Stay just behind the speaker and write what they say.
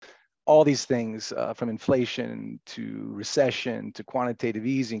all these things from inflation to recession to quantitative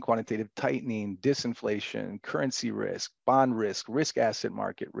easing, quantitative tightening, disinflation, currency risk, bond risk, risk asset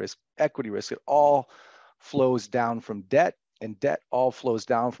market risk, equity risk, it all flows down from debt, and debt all flows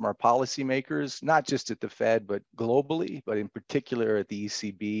down from our policymakers, not just at the Fed, but globally, but in particular at the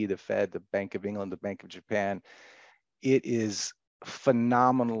ECB, the Fed, the Bank of England, the Bank of Japan. It is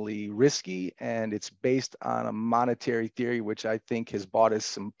phenomenally risky, and it's based on a monetary theory, which I think has bought us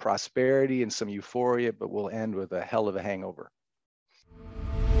some prosperity and some euphoria, but will end with a hell of a hangover.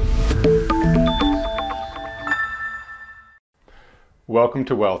 Welcome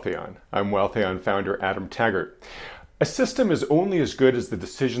to Wealthion. I'm Wealthion founder Adam Taggart. A system is only as good as the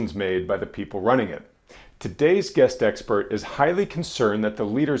decisions made by the people running it. Today's guest expert is highly concerned that the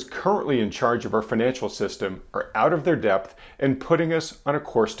leaders currently in charge of our financial system are out of their depth and putting us on a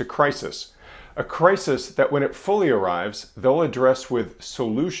course to crisis. A crisis that when it fully arrives, they'll address with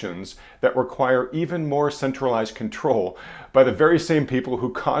solutions that require even more centralized control by the very same people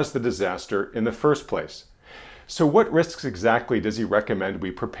who caused the disaster in the first place. So what risks exactly does he recommend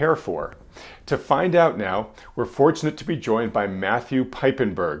we prepare for? To find out now, we're fortunate to be joined by Matthew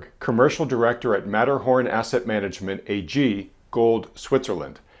Piepenburg, Commercial Director at Matterhorn Asset Management AG, Gold,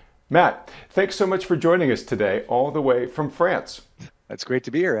 Switzerland. Matt, thanks so much for joining us today, all the way from France. That's great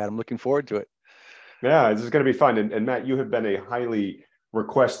to be here, Adam. Looking forward to it. Yeah, this is going to be fun. And Matt, you have been a highly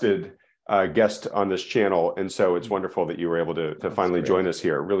requested guest on this channel, and so it's wonderful that you were able to finally join us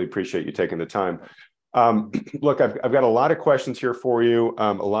here. Really appreciate you taking the time. Look, I've got a lot of questions here for you.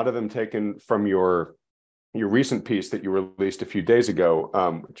 A lot of them taken from your recent piece that you released a few days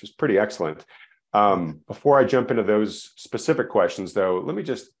ago, which is pretty excellent. Before I jump into those specific questions, though, let me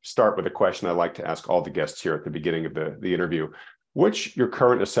just start with a question I like to ask all the guests here at the beginning of the interview. What's your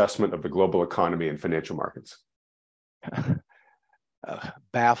current assessment of the global economy and financial markets?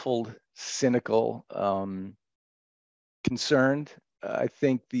 Baffled, cynical, concerned. I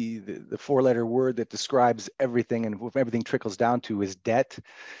think the four-letter word that describes everything and what everything trickles down to is debt.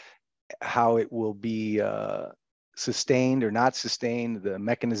 How it will be sustained or not sustained, the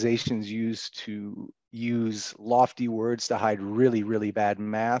mechanizations used to use lofty words to hide really, really bad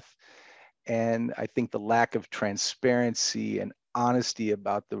math. And I think the lack of transparency and honesty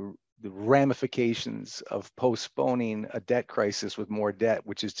about the ramifications of postponing a debt crisis with more debt,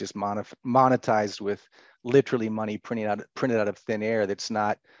 which is just monetized with literally money printed out of thin air that's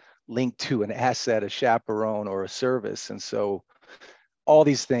not linked to an asset, a chaperone, or a service. And so all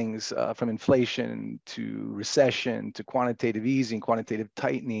these things from inflation to recession to quantitative easing, quantitative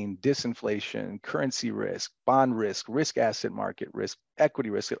tightening, disinflation, currency risk, bond risk, risk asset market risk, equity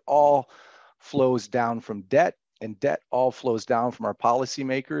risk, it all flows down from debt, and debt all flows down from our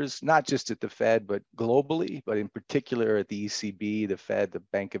policymakers, not just at the Fed, but globally, but in particular at the ECB, the Fed, the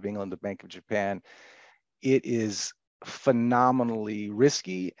Bank of England, the Bank of Japan. It is phenomenally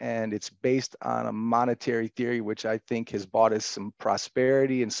risky, and it's based on a monetary theory, which I think has bought us some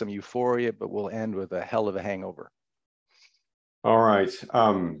prosperity and some euphoria, but will end with a hell of a hangover. All right.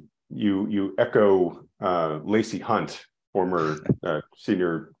 You echo Lacey Hunt, former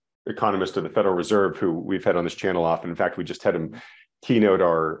senior economist of the Federal Reserve, who we've had on this channel often. In fact, we just had him keynote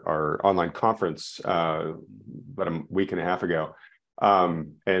our online conference about a week and a half ago.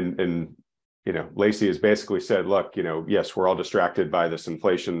 And you know, Lacey has basically said, look, you know, yes, we're all distracted by this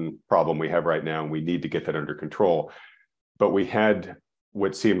inflation problem we have right now, and we need to get that under control. But we had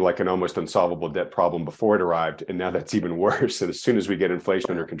what seemed like an almost unsolvable debt problem before it arrived, and now that's even worse. And as soon as we get inflation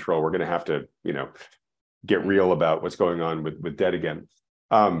under control, we're going to have to, you know, get real about what's going on with debt again.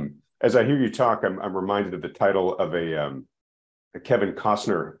 As I hear you talk, I'm reminded of the title of a Kevin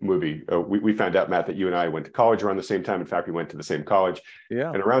Costner movie. We found out, Matt, that you and I went to college around the same time. In fact, we went to the same college. Yeah.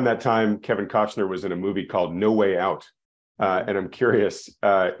 And around that time, Kevin Costner was in a movie called No Way Out. And I'm curious,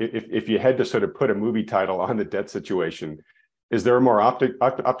 if you had to sort of put a movie title on the debt situation, is there a more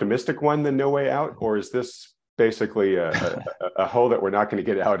optimistic one than No Way Out? Or is this basically a hole that we're not going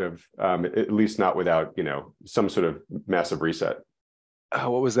to get out of, at least not without, you know, some sort of massive reset?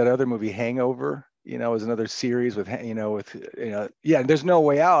 What was that other movie, Hangover? You know, it was another series with, yeah, there's no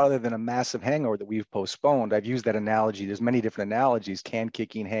way out other than a massive hangover that we've postponed. I've used that analogy. There's many different analogies, can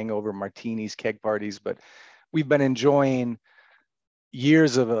kicking, hangover, martinis, keg parties, but we've been enjoying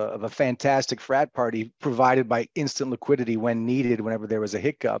years of a fantastic frat party provided by instant liquidity when needed, whenever there was a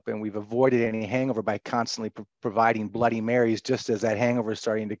hiccup. And we've avoided any hangover by constantly providing Bloody Marys just as that hangover is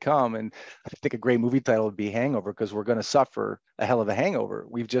starting to come. And I think a great movie title would be Hangover, because we're going to suffer a hell of a hangover.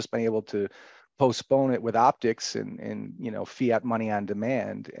 We've just been able to postpone it with optics and you know, fiat money on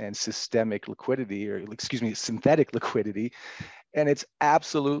demand and systemic liquidity, or excuse me, synthetic liquidity. And it's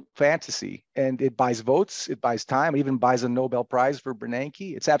absolute fantasy. And it buys votes, it buys time, it even buys a Nobel Prize for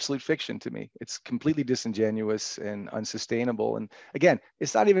Bernanke. It's absolute fiction to me. It's completely disingenuous and unsustainable. And again,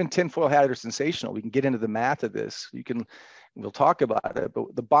 it's not even tinfoil hat or sensational. We can get into the math of this. We'll talk about it,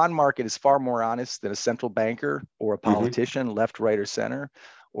 but the bond market is far more honest than a central banker or a politician, left, right, or center,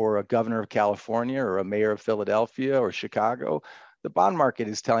 or a governor of California or a mayor of Philadelphia or Chicago. The bond market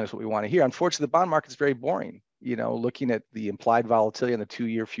is telling us what we want to hear. Unfortunately, the bond market is very boring. Looking at the implied volatility on the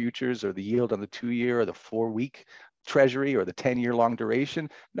 2-year futures or the yield on the 2-year or the 4-week treasury or the 10-year long duration,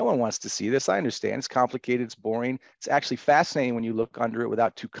 no one wants to see this. I understand it's complicated, it's boring. It's actually fascinating when you look under it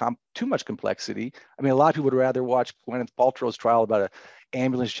without too much complexity. I mean, a lot of people would rather watch Gwyneth Paltrow's trial about an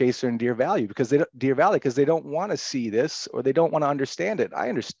ambulance chaser in Deer Valley because they don't want to see this or they don't want to understand it. I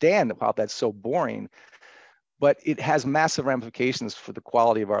understand how that's so boring, but it has massive ramifications for the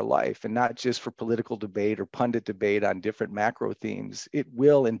quality of our life, and not just for political debate or pundit debate on different macro themes. It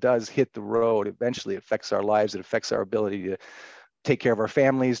will and does hit the road. Eventually, it affects our lives. It affects our ability to take care of our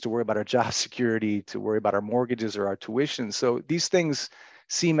families, to worry about our job security, to worry about our mortgages or our tuition. So these things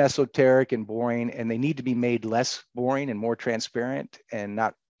seem esoteric and boring, and they need to be made less boring and more transparent and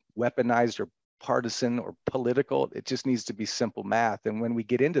not weaponized or partisan or political. It just needs to be simple math. And when we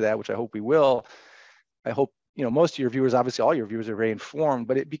get into that, which I hope we will, I hope most of your viewers, obviously all your viewers, are very informed,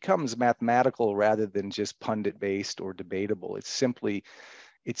 but it becomes mathematical rather than just pundit based or debatable. It's simply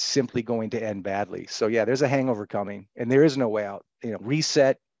going to end badly. So yeah, there's a hangover coming and there is no way out.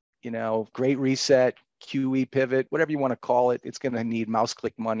 Reset, great reset, QE pivot, whatever you want to call it. It's going to need mouse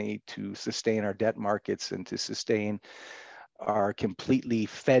click money to sustain our debt markets and to sustain our completely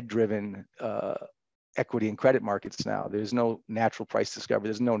Fed driven equity and credit markets now. There's no natural price discovery.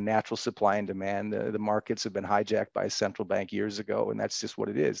 There's no natural supply and demand. The markets have been hijacked by a central bank years ago, and that's just what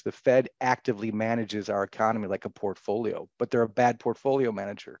it is. The Fed actively manages our economy like a portfolio, but they're a bad portfolio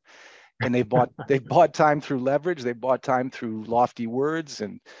manager. And they've bought time through leverage. They bought time through lofty words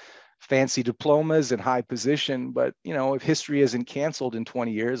and fancy diplomas and high position. But if history isn't canceled in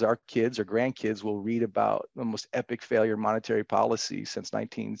 20 years, our kids or grandkids will read about the most epic failure of monetary policy since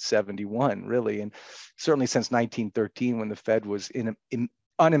 1971, really, and certainly since 1913, when the Fed was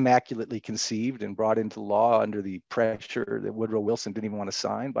unimmaculately conceived and brought into law under the pressure that Woodrow Wilson didn't even want to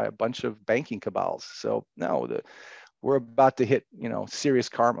sign by a bunch of banking cabals. So no, we're about to hit, serious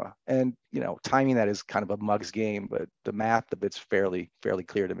karma, and timing that is kind of a mug's game, but the math of it's fairly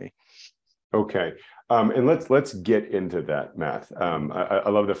clear to me. Okay, and let's get into that math. I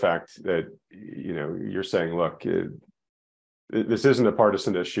love the fact that you're saying, look, this isn't a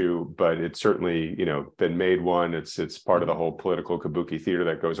partisan issue, but it's certainly been made one. It's part of the whole political kabuki theater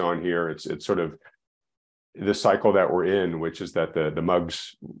that goes on here. It's sort of the cycle that we're in, which is that the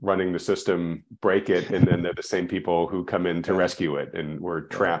mugs running the system break it, and then they're the same people who come in to rescue it, and we're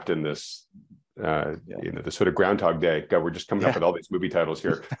trapped in this the sort of Groundhog Day. God, we're just coming up with all these movie titles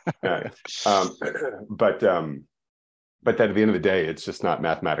here. But that at the end of the day, it's just not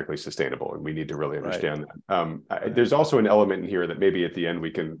mathematically sustainable, and we need to really understand that. There's also an element in here that maybe at the end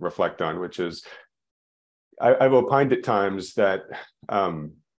we can reflect on, which is I've opined at times that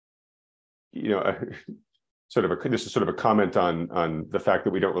this is sort of a comment on the fact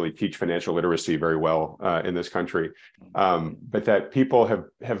that we don't really teach financial literacy very well in this country, but that people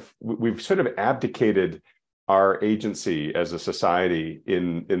we've sort of abdicated our agency as a society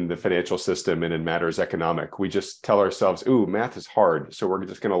in the financial system and in matters economic. We just tell ourselves, "Ooh, math is hard, so we're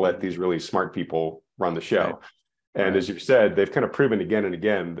just going to let these really smart people run the show." Right. And as you've said, they've kind of proven again and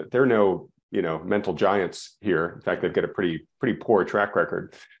again that they're no mental giants here. In fact, they've got a pretty poor track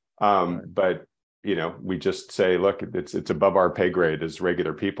record. But we just say, look, it's above our pay grade as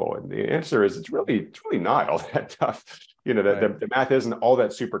regular people. And the answer is it's really not all that tough. The math isn't all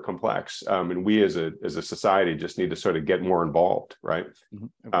that super complex. And we as a society just need to sort of get more involved, right?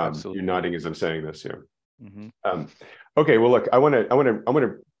 Mm-hmm. You're nodding as I'm saying this here. Mm-hmm. Okay, well, look, I want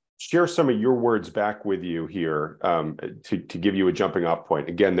to share some of your words back with you here to give you a jumping off point.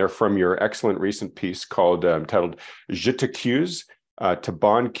 Again, they're from your excellent recent piece titled "Je t'accuse." To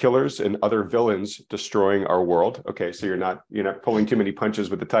bond killers and other villains destroying our world. Okay, so you're not pulling too many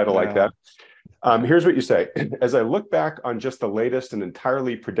punches with the title like that. Here's what you say. As I look back on just the latest and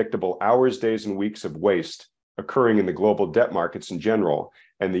entirely predictable hours, days, and weeks of waste occurring in the global debt markets in general,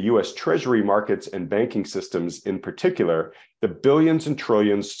 and the US Treasury markets and banking systems in particular, the billions and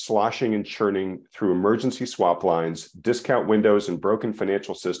trillions sloshing and churning through emergency swap lines, discount windows, and broken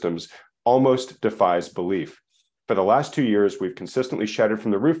financial systems almost defies belief. For the last 2 years, we've consistently shouted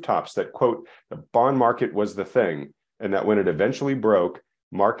from the rooftops that, quote, the bond market was the thing, and that when it eventually broke,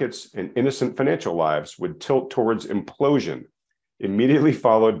 markets and innocent financial lives would tilt towards implosion. immediately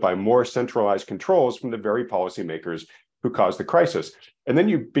followed by more centralized controls from the very policymakers who caused the crisis. And then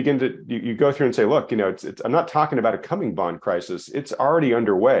you begin to, you go through and say, look, I'm not talking about a coming bond crisis. It's already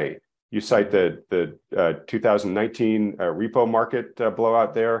underway. You cite the 2019 repo market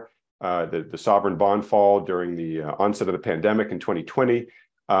blowout there, the sovereign bond fall during the onset of the pandemic in 2020,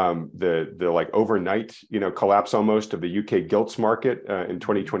 the like overnight, collapse almost of the UK gilts market in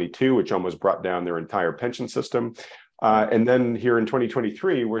 2022, which almost brought down their entire pension system. And then here in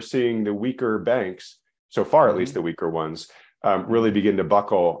 2023, we're seeing the weaker banks, so far at least the weaker ones, really begin to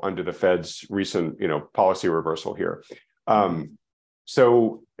buckle under the Fed's recent, policy reversal here.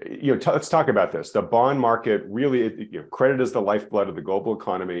 So, let's talk about this. The bond market really, credit is the lifeblood of the global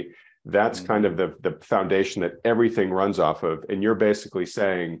economy. That's kind of the foundation that everything runs off of. And you're basically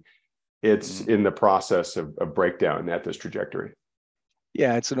saying it's in the process of breakdown at this trajectory.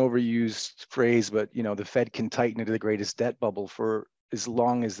 Yeah, it's an overused phrase, but the Fed can tighten into the greatest debt bubble for as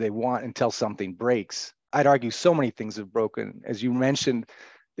long as they want until something breaks. I'd argue so many things have broken. As you mentioned,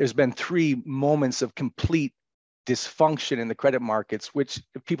 there's been 3 moments of complete dysfunction in the credit markets, which,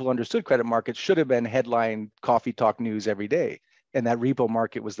 if people understood credit markets, should have been headline coffee talk news every day. And that repo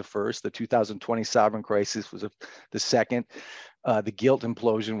market was the first. The 2020 sovereign crisis was the second. The gilt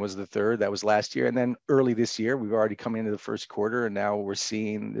implosion was the third. That was last year. And then early this year, we've already come into the first quarter, and now we're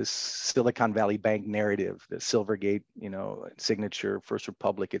seeing this Silicon Valley Bank narrative, the Silvergate, Signature, First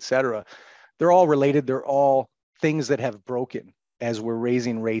Republic, et cetera. They're all related. They're all things that have broken as we're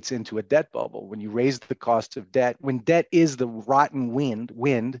raising rates into a debt bubble. When you raise the cost of debt, when debt is the rotten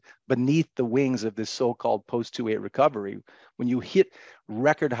wind beneath the wings of this so-called post-2008 recovery, when you hit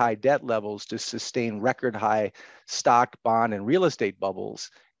record high debt levels to sustain record high stock, bond, and real estate bubbles,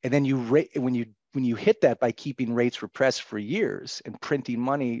 and then when you hit that by keeping rates repressed for years and printing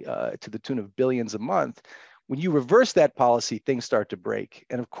money to the tune of billions a month, when you reverse that policy, things start to break.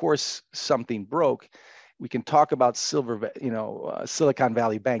 And of course, something broke. We can talk about Silicon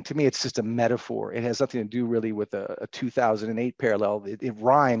Valley Bank. To me, it's just a metaphor. It has nothing to do really with a 2008 parallel. It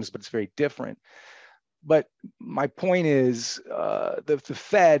rhymes, but it's very different. But my point is, the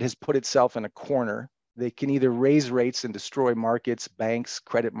Fed has put itself in a corner. They can either raise rates and destroy markets, banks,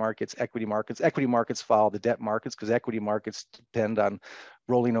 credit markets, equity markets. Equity markets follow the debt markets because equity markets depend on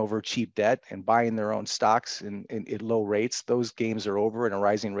rolling over cheap debt and buying their own stocks at low rates. Those games are over in a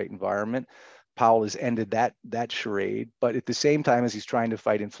rising rate environment. Powell has ended that charade, but at the same time as he's trying to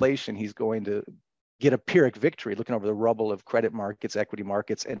fight inflation, he's going to get a Pyrrhic victory, looking over the rubble of credit markets, equity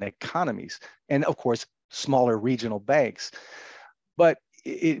markets, and economies, and of course, smaller regional banks. But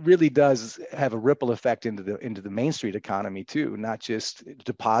it really does have a ripple effect into the Main Street economy too, not just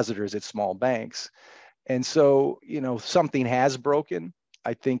depositors at small banks. And so, something has broken.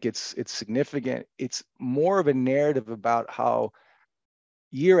 I think it's significant. It's more of a narrative about how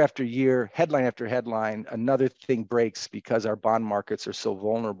year after year, headline after headline, another thing breaks because our bond markets are so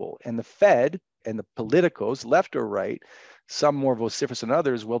vulnerable. And the Fed and the politicos, left or right, some more vociferous than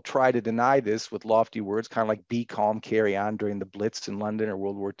others, will try to deny this with lofty words, kind of like be calm, carry on during the Blitz in London or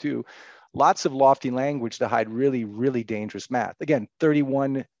World War II. Lots of lofty language to hide really, really dangerous math. Again,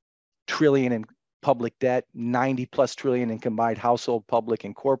 31 trillion in public debt, 90 plus trillion in combined household, public,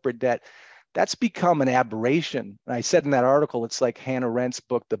 and corporate debt. That's become an aberration. And I said in that article, it's like Hannah Arendt's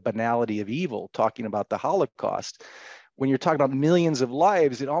book, The Banality of Evil, talking about the Holocaust. When you're talking about millions of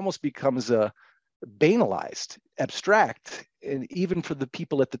lives, it almost becomes a banalized, abstract. And even for the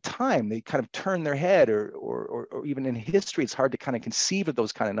people at the time, they kind of turn their head, or even in history, it's hard to kind of conceive of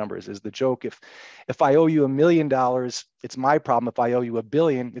those kind of numbers. Is the joke, if I owe you $1 million, it's my problem. If I owe you $1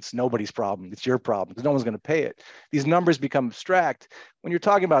 billion, it's nobody's problem. It's your problem because no one's going to pay it. These numbers become abstract. When you're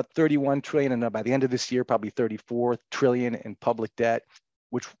talking about 31 trillion, and by the end of this year, probably 34 trillion in public debt,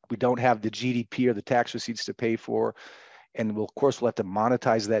 which we don't have the GDP or the tax receipts to pay for. And we'll, of course, we'll have to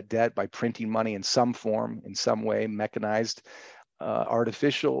monetize that debt by printing money in some form, in some way, mechanized,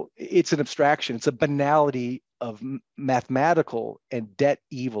 artificial. It's an abstraction. It's a banality of mathematical and debt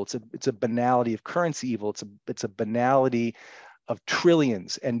evil. It's a banality of currency evil. It's a banality of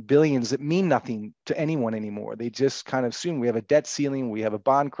trillions and billions that mean nothing to anyone anymore. They just kind of assume we have a debt ceiling, we have a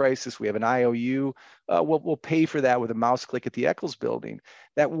bond crisis, we have an IOU. We'll pay for that with a mouse click at the Eccles building.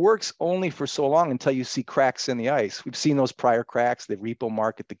 That works only for so long until you see cracks in the ice. We've seen those prior cracks, the repo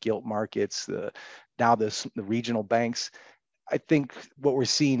market, the gilt markets, now the regional banks. I think what we're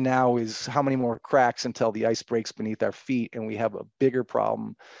seeing now is how many more cracks until the ice breaks beneath our feet and we have a bigger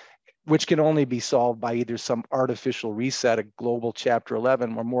problem, which can only be solved by either some artificial reset, a global Chapter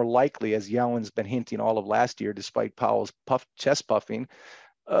 11, or more likely, as Yellen's been hinting all of last year, despite Powell's chest puffing,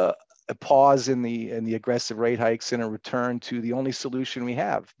 a a pause in the aggressive rate hikes and a return to the only solution we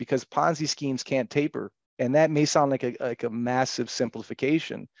have, because Ponzi schemes can't taper. And that may sound like a massive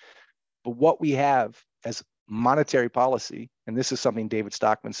simplification, but what we have as monetary policy, and this is something David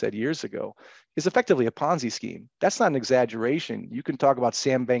Stockman said years ago, is effectively a Ponzi scheme. That's not an exaggeration. You can talk about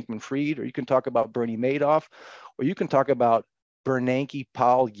Sam Bankman-Fried, or you can talk about Bernie Madoff, or you can talk about Bernanke,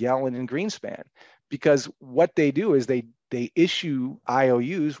 Powell, Yellen, and Greenspan, because what they do is they issue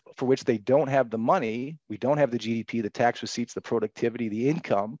IOUs for which they don't have the money. We don't have the GDP, the tax receipts, the productivity, the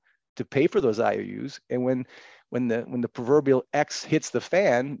income to pay for those IOUs. And when the proverbial X hits the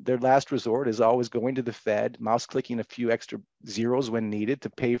fan, their last resort is always going to the Fed, mouse clicking a few extra zeros when needed to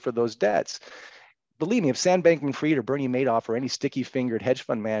pay for those debts. Believe me, if Sam Bankman-Fried or Bernie Madoff or any sticky-fingered hedge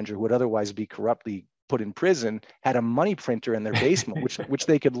fund manager who would otherwise be corruptly put in prison had a money printer in their basement, which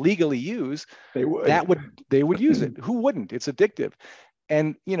they could legally use, they would use it. Who wouldn't? It's addictive.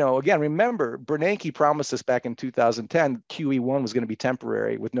 And, again, remember, Bernanke promised us back in 2010, QE1 was going to be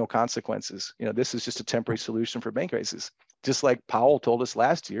temporary with no consequences. This is just a temporary solution for bank crisis. Just like Powell told us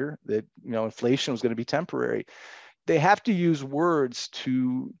last year that, inflation was going to be temporary. They have to use words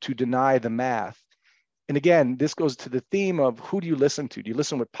to deny the math. And again, this goes to the theme of who do you listen to? Do you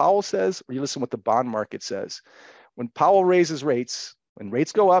listen to what Powell says, or you listen to what the bond market says? When Powell raises rates, when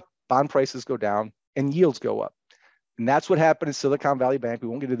rates go up, bond prices go down and yields go up. And that's what happened in Silicon Valley Bank. We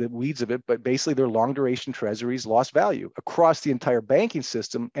won't get into the weeds of it, but basically their long duration treasuries lost value. Across the entire banking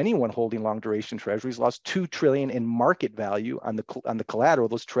system, anyone holding long duration treasuries lost $2 trillion in market value on the collateral,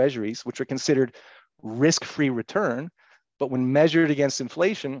 those treasuries, which are considered risk-free return. But when measured against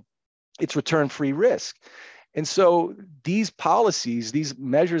inflation, it's return-free risk. And so these policies, these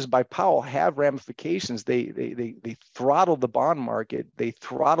measures by Powell have ramifications. They throttle the bond market, they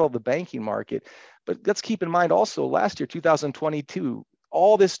throttle the banking market. But let's keep in mind also last year, 2022,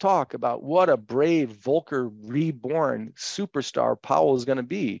 all this talk about what a brave Volcker reborn superstar Powell is going to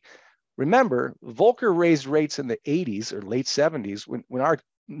be. Remember, Volcker raised rates in the 80s or late 70s when our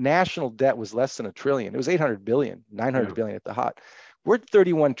national debt was less than $1 trillion. It was 800 billion, 900 billion at the hot. We're at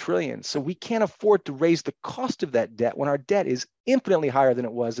 31 trillion. So we can't afford to raise the cost of that debt when our debt is infinitely higher than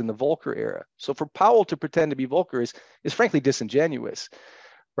it was in the Volcker era. So for Powell to pretend to be Volcker is frankly disingenuous.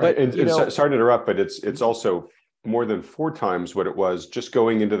 Right. But, and sorry to interrupt, but it's also more than 4 times what it was just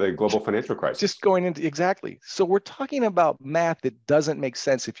going into the global financial crisis. Just going into, exactly. So we're talking about math that doesn't make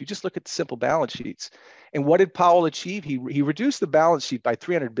sense if you just look at the simple balance sheets. And what did Powell achieve? He reduced the balance sheet by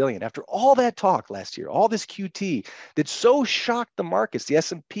 300 billion. After all that talk last year, all this QT that so shocked the markets, the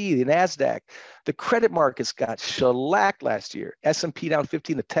S&P, the NASDAQ, the credit markets got shellacked last year. S&P down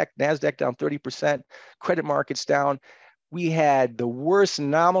 15, the tech, NASDAQ down 30%, credit markets down. We had the worst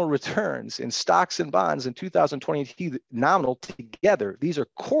nominal returns in stocks and bonds in 2020 nominal together. These are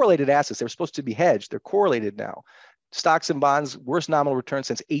correlated assets. They're supposed to be hedged. They're correlated now. Stocks and bonds, worst nominal return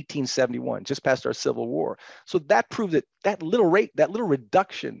since 1871, just past our Civil War. So that proved that little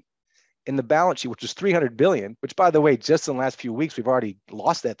reduction in the balance sheet, which was 300 billion, which by the way, just in the last few weeks, we've already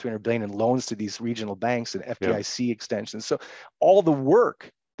lost that 300 billion in loans to these regional banks and FDIC extensions. So all the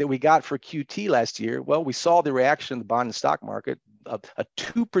work that we got for QT last year, well, we saw the reaction in the bond and stock market. A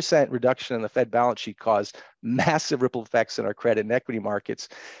 2% reduction in the Fed balance sheet caused massive ripple effects in our credit and equity markets.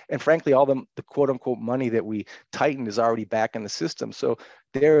 And frankly, all the quote unquote money that we tightened is already back in the system. So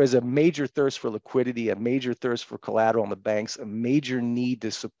there is a major thirst for liquidity, a major thirst for collateral in the banks, a major need to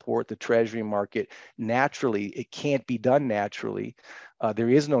support the treasury market naturally. It can't be done naturally. There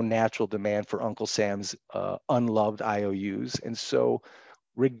is no natural demand for Uncle Sam's unloved IOUs. And so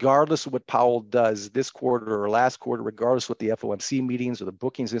regardless of what Powell does this quarter or last quarter, regardless of what the FOMC meetings or the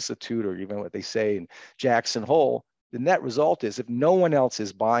Brookings Institute or even what they say in Jackson Hole, the net result is if no one else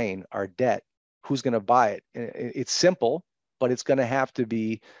is buying our debt, who's going to buy it? It's simple, but it's going to have to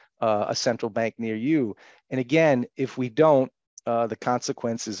be a central bank near you. And again, if we don't, the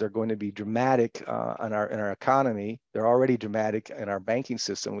consequences are going to be dramatic in our economy. They're already dramatic in our banking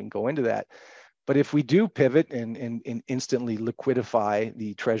system. We can go into that. But if we do pivot and instantly liquidify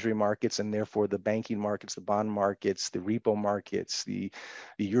the treasury markets and therefore the banking markets, the bond markets, the repo markets, the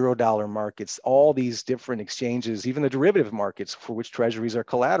Eurodollar markets, all these different exchanges, even the derivative markets for which treasuries are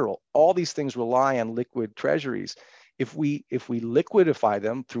collateral, all these things rely on liquid treasuries. If we liquidify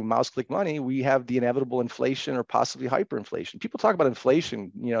them through mouse click money, we have the inevitable inflation or possibly hyperinflation. People talk about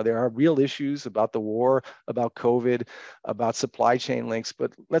inflation. There are real issues about the war, about COVID, about supply chain links,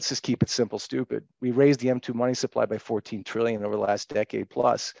 but let's just keep it simple, stupid. We raised the M2 money supply by 14 trillion over the last decade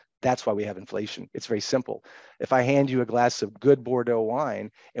plus. That's why we have inflation. It's very simple. If I hand you a glass of good Bordeaux wine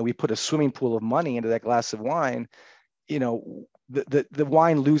and we put a swimming pool of money into that glass of wine, the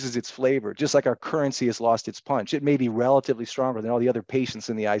wine loses its flavor, just like our currency has lost its punch. It may be relatively stronger than all the other patients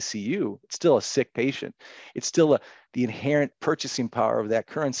in the ICU. It's still a sick patient. It's still the inherent purchasing power of that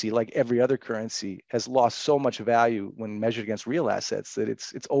currency, like every other currency, has lost so much value when measured against real assets that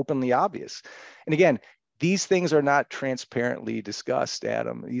it's openly obvious. And again, these things are not transparently discussed,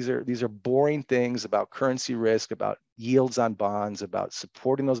 Adam. These are boring things about currency risk, about yields on bonds, about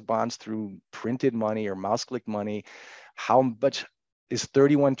supporting those bonds through printed money or mouse click money. How much is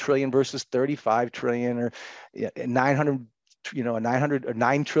 31 trillion versus 35 trillion, or 900, a 900 or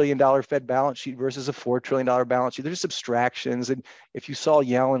 $9 trillion Fed balance sheet versus a $4 trillion balance sheet? They're just abstractions. And if you saw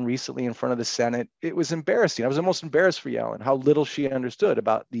Yellen recently in front of the Senate, it was embarrassing. I was almost embarrassed for Yellen, how little she understood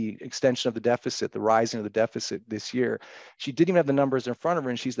about the extension of the deficit, the rising of the deficit this year. She didn't even have the numbers in front of her,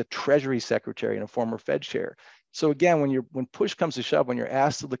 and she's the Treasury Secretary and a former Fed chair. So again, when push comes to shove, when you're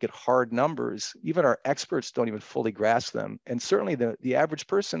asked to look at hard numbers, even our experts don't even fully grasp them. And certainly the average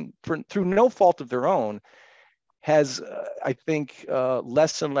person, through no fault of their own, has, I think,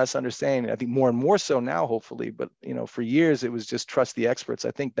 less and less understanding. I think more and more so now, hopefully. But for years it was just trust the experts.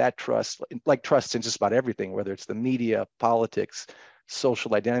 I think that trust, like trust in just about everything, whether it's the media, politics,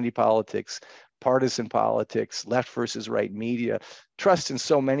 social identity politics, partisan politics, left versus right media, trust in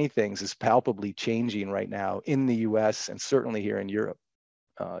so many things is palpably changing right now in the U.S. and certainly here in Europe.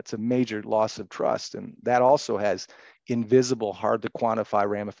 It's a major loss of trust, and that also has invisible, hard to quantify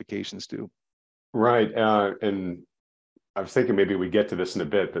ramifications too. Right. And I was thinking maybe we get to this in a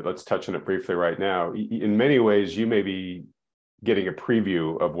bit, but let's touch on it briefly right now. In many ways, you may be getting a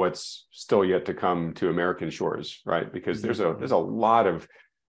preview of what's still yet to come to American shores, right? Because there's a lot of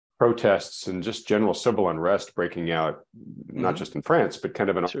protests and just general civil unrest breaking out, not just in France, but kind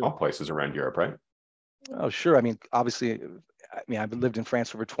of in all places around Europe, right? Oh, sure. I mean, obviously, I've lived in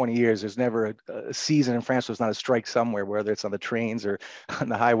France for over 20 years. There's never a season in France where there's not a strike somewhere, whether it's on the trains or on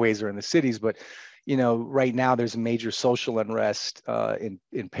the highways or in the cities. But, right now there's a major social unrest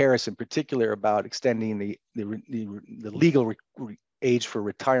in Paris in particular about extending the legal age for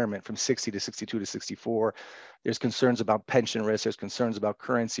retirement from 60 to 62 to 64. There's concerns about pension risk. There's concerns about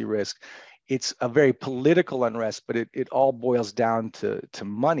currency risk. It's a very political unrest, but it all boils down to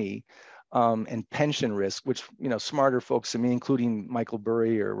money. And pension risk, which smarter folks than me, including Michael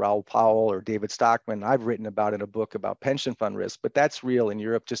Burry or Raoul Powell or David Stockman, I've written about in a book about pension fund risk, but that's real in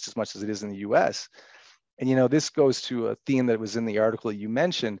Europe just as much as it is in the US. And this goes to a theme that was in the article that you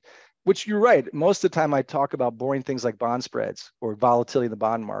mentioned, which you're right. Most of the time I talk about boring things like bond spreads or volatility in the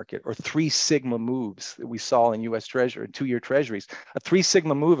bond market or 3 sigma moves that we saw in US Treasury and 2-year treasuries. A 3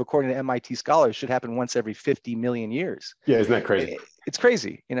 sigma move, according to MIT scholars, should happen once every 50 million years. Yeah, isn't that crazy? It's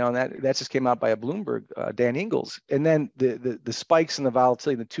crazy, and that just came out by a Bloomberg, Dan Ingalls. And then the spikes in the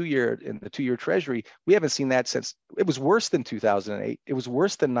volatility in the 2-year treasury, we haven't seen that since. It was worse than 2008. It was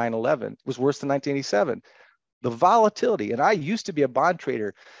worse than 9/11. It was worse than 1987. The volatility, and I used to be a bond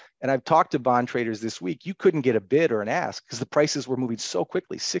trader, and I've talked to bond traders this week. You couldn't get a bid or an ask because the prices were moving so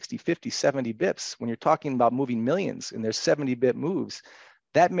quickly, 60, 50, 70 bips. When you're talking about moving millions and there's 70 bip moves,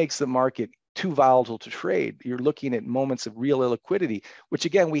 that makes the market too volatile to trade. You're looking at moments of real illiquidity, which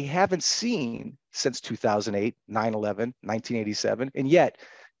again, we haven't seen since 2008, 9/11, 1987, and yet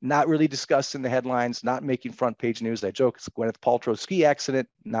not really discussed in the headlines, not making front page news. I joke, it's Gwyneth Paltrow ski accident,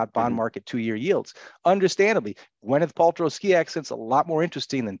 not bond market 2-year yields. Understandably, Gwyneth Paltrow ski accident's a lot more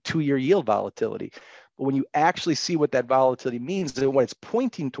interesting than 2-year yield volatility. But when you actually see what that volatility means and what it's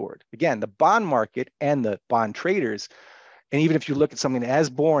pointing toward, again, the bond market and the bond traders, and even if you look at something as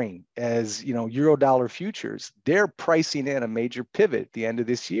boring as euro dollar futures, they're pricing in a major pivot at the end of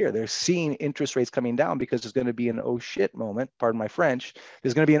this year. They're seeing interest rates coming down because there's going to be an oh shit moment, pardon my French.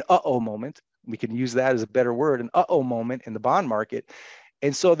 There's going to be an uh-oh moment. We can use that as a better word, an uh-oh moment in the bond market.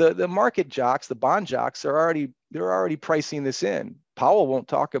 And so the market jocks, the bond jocks they're already pricing this in. Powell won't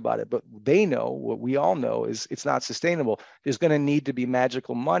talk about it, but they know what we all know is it's not sustainable. There's going to need to be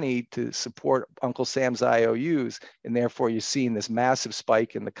magical money to support Uncle Sam's IOUs, and therefore you're seeing this massive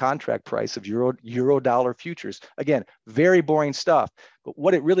spike in the contract price of euro dollar futures. Again, very boring stuff, but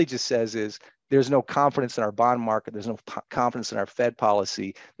what it really just says is there's no confidence in our bond market. There's no confidence in our Fed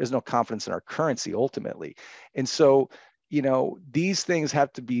policy. There's no confidence in our currency ultimately, and so these things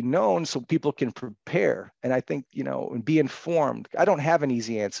have to be known so people can prepare. And I think, and be informed. I don't have an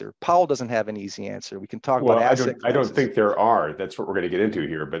easy answer. Powell doesn't have an easy answer. We can talk about asset classes. I don't think there are. That's what we're going to get into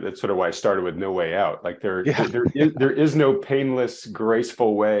here. But that's sort of why I started with no way out. Like there is no painless,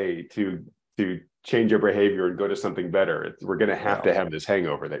 graceful way to change your behavior and go to something better. We're going to have this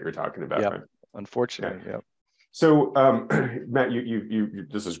hangover that you're talking about. Yep. Right? Unfortunately, yeah. So, Matt, you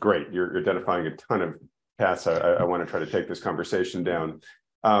this is great. You're identifying a ton of paths I want to try to take this conversation down.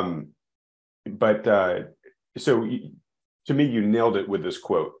 So to me, you nailed it with this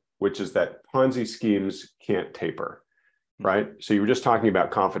quote, which is that Ponzi schemes can't taper, right? So you were just talking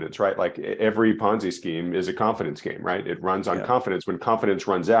about confidence, right? Like every Ponzi scheme is a confidence game, right? It runs on confidence. When confidence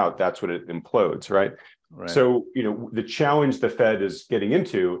runs out, that's when it implodes, right? So, the challenge the Fed is getting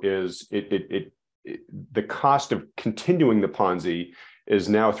into is the cost of continuing the Ponzi is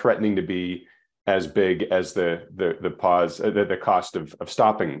now threatening to be as big as the cost of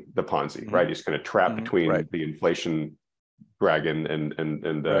stopping the Ponzi, right? He's kind of trapped between the inflation dragon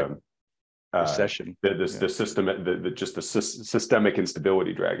and recession, the system, just the systemic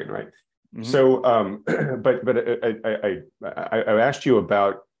instability dragon, right? So, but I asked you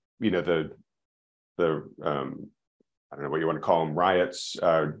about the I don't know what you want to call them, riots,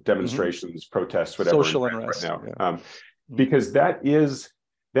 demonstrations, protests, whatever, social unrest right now, because that is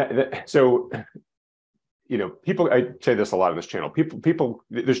that. So, people. I say this a lot on this channel. People.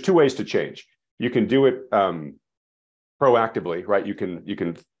 There's two ways to change. You can do it proactively, right? You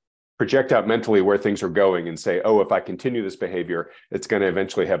can project out mentally where things are going and say, oh, if I continue this behavior, it's going to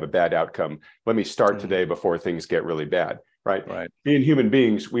eventually have a bad outcome. Let me start today before things get really bad, right? Being human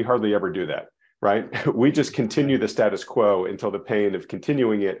beings, we hardly ever do that. Right? We just continue the status quo until the pain of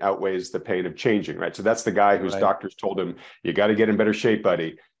continuing it outweighs the pain of changing, right? So that's the guy whose doctors told him, you got to get in better shape,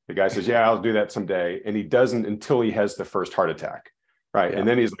 buddy. The guy says, yeah, I'll do that someday. And he doesn't until he has the first heart attack, right? And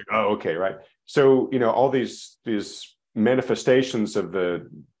then he's like, oh, okay, right? So, all these manifestations of the,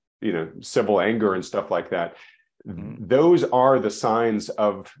 civil anger and stuff like that, those are the signs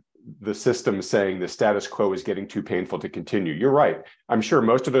of the system saying the status quo is getting too painful to continue. You're right. I'm sure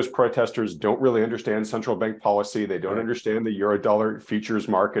most of those protesters don't really understand central bank policy. They don't understand the euro-dollar futures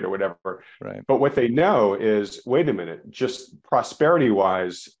market or whatever. But what they know is, wait a minute, just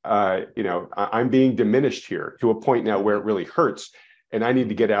prosperity-wise, I'm being diminished here to a point now where it really hurts. And I need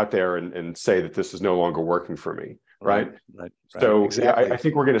to get out there and say that this is no longer working for me. Right. So exactly. I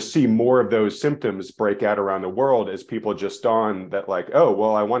think we're going to see more of those symptoms break out around the world as people just dawn that, like, oh,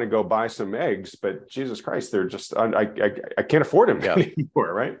 well, I want to go buy some eggs, but Jesus Christ, they're just, I can't afford them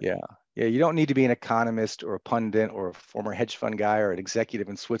anymore. Right. Yeah. You don't need to be an economist or a pundit or a former hedge fund guy or an executive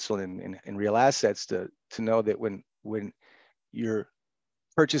in Switzerland in real assets to know that when your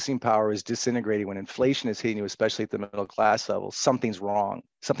purchasing power is disintegrating, when inflation is hitting you, especially at the middle class level, something's wrong,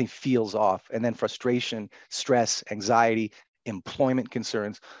 something feels off. And then frustration, stress, anxiety, employment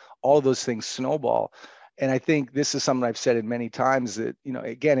concerns, all of those things snowball. And I think this is something I've said it many times that,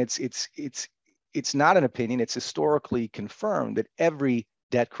 again, it's not an opinion, it's historically confirmed that every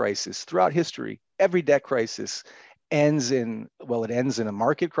debt crisis throughout history, every debt crisis ends in a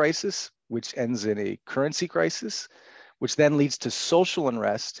market crisis, which ends in a currency crisis, which then leads to social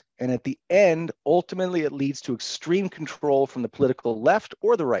unrest. And at the end, ultimately, it leads to extreme control from the political left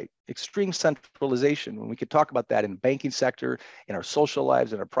or the right, extreme centralization. When we could talk about that in the banking sector, in our social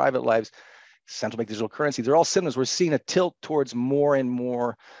lives, in our private lives, central bank digital currency, they're all symptoms. We're seeing a tilt towards more and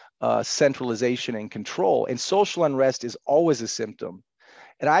more centralization and control. And social unrest is always a symptom.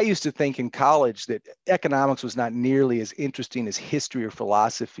 And I used to think in college that economics was not nearly as interesting as history or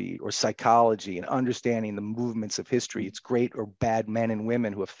philosophy or psychology and understanding the movements of history. It's great or bad men and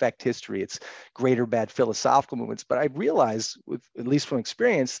women who affect history. It's great or bad philosophical movements. But I realized, at least from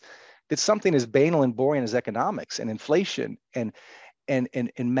experience, that something as banal and boring as economics and inflation and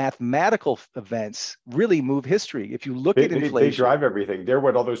mathematical events really move history. If you look at inflation, they drive everything. They're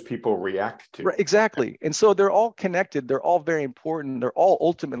what all those people react to. Right, exactly. And so they're all connected. They're all very important. They're all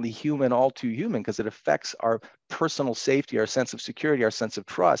ultimately human, all too human, because it affects our personal safety, our sense of security, our sense of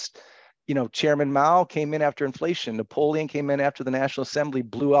trust. Chairman Mao came in after inflation. Napoleon came in after the National Assembly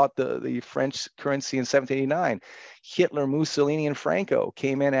blew out the French currency in 1789. Hitler, Mussolini, and Franco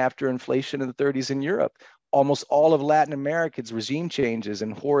came in after inflation in the 30s in Europe. Almost all of Latin America's regime changes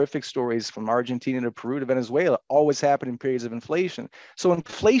and horrific stories from Argentina to Peru to Venezuela always happen in periods of inflation. So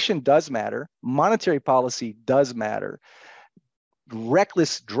inflation does matter. Monetary policy does matter.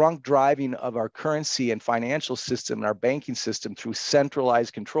 Reckless, drunk driving of our currency and financial system and our banking system through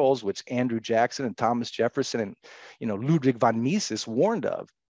centralized controls, which Andrew Jackson and Thomas Jefferson and Ludwig von Mises warned of,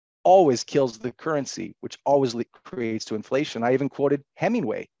 always kills the currency, which always creates to inflation. I even quoted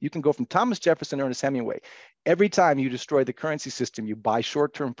Hemingway. You can go from Thomas Jefferson to Ernest Hemingway. Every time you destroy the currency system, you buy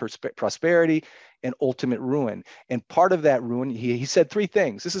short-term prosperity and ultimate ruin. And part of that ruin, he said three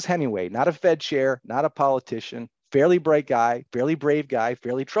things. This is Hemingway, not a Fed chair, not a politician, fairly bright guy, fairly brave guy,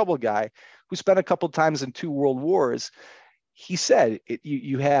 fairly troubled guy, who spent a couple of times in 2 world wars. He said,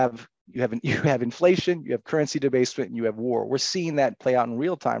 you have inflation, you have currency debasement, and you have war. We're seeing that play out in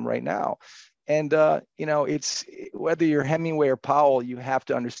real time right now. And it's whether you're Hemingway or Powell, you have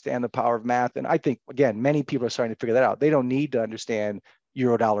to understand the power of math. And I think, again, many people are starting to figure that out. They don't need to understand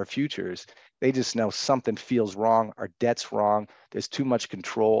Eurodollar futures. They just know something feels wrong. Our debt's wrong. There's too much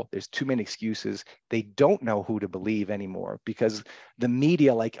control. There's too many excuses. They don't know who to believe anymore because the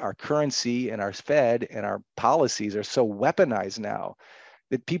media, like our currency and our Fed and our policies, are so weaponized now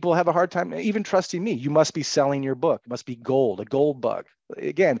that people have a hard time even trusting me. You must be selling your book. It must be gold, a gold bug.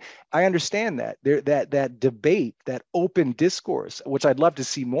 Again, I understand that that debate, that open discourse, which I'd love to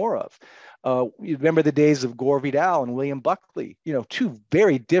see more of. You remember the days of Gore Vidal and William Buckley, two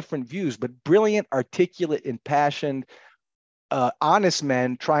very different views, but brilliant, articulate, impassioned, honest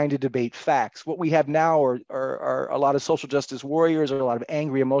men trying to debate facts. What we have now are a lot of social justice warriors or a lot of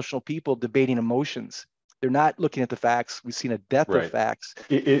angry, emotional people debating emotions. They're not looking at the facts. We've seen a death of facts.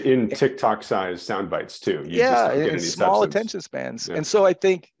 In TikTok-sized sound bites too. You just Yeah, don't get in any small substance. attention spans. Yeah. And so I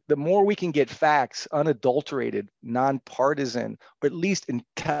think the more we can get facts, unadulterated, nonpartisan, or at least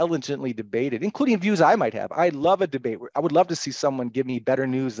intelligently debated, including views I might have. I love a debate. I would love to see someone give me better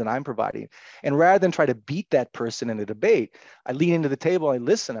news than I'm providing. And rather than try to beat that person in a debate, I lean into the table, I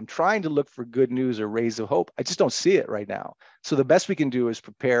listen. I'm trying to look for good news or rays of hope. I just don't see it right now. So the best we can do is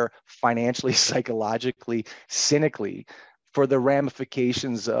prepare financially, psychologically, cynically for the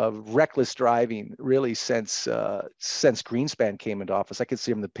ramifications of reckless driving, really since Greenspan came into office. I could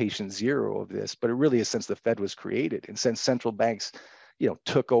see him the patient zero of this, but it really is since the Fed was created and since central banks,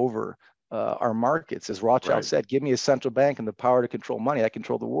 took over our markets. As Rothschild said, give me a central bank and the power to control money. I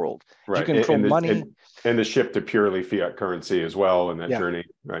control the world. If you control money. And the shift to purely fiat currency as well in that journey,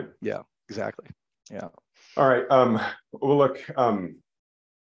 right? Yeah, exactly. Yeah. All right. Well, look,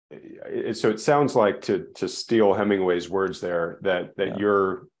 so it sounds like, to steal Hemingway's words there, that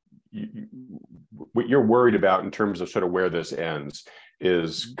what you're worried about in terms of sort of where this ends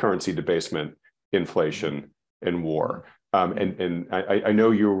is currency debasement, inflation, and war. And I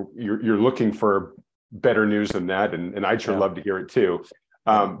know you're looking for better news than that, and I'd sure love to hear it too.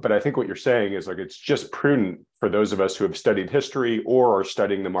 But I think what you're saying is, like, it's just prudent for those of us who have studied history or are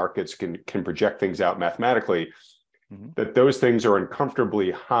studying the markets, can project things out mathematically, that those things are uncomfortably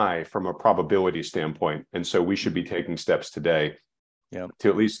high from a probability standpoint. And so we should be taking steps today to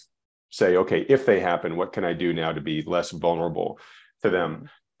at least say, okay, if they happen, what can I do now to be less vulnerable to them?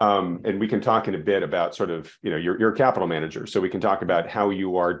 And we can talk in a bit about sort of, you're a capital manager. So we can talk about how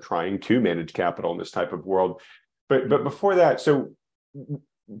you are trying to manage capital in this type of world. But before that, so to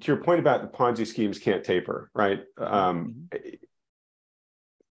your point about the Ponzi schemes can't taper, right? From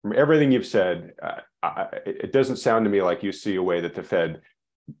everything you've said, it doesn't sound to me like you see a way that the Fed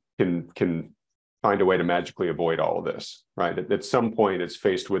can find a way to magically avoid all of this, right? At some point, it's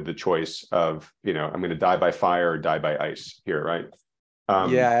faced with the choice of, I'm going to die by fire or die by ice here, right?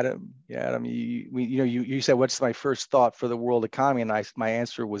 Adam. You said, what's my first thought for the world economy? And my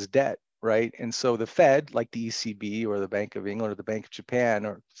answer was debt, right? And so the Fed, like the ECB or the Bank of England or the Bank of Japan,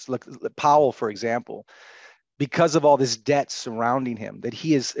 or look, Powell, for example, because of all this debt surrounding him that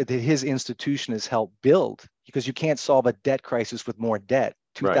his institution has helped build, because you can't solve a debt crisis with more debt.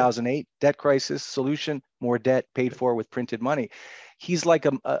 2008 debt crisis solution, more debt paid for with printed money. He's like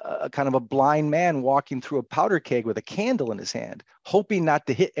a kind of a blind man walking through a powder keg with a candle in his hand, hoping not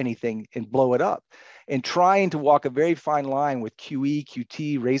to hit anything and blow it up, and trying to walk a very fine line with QE,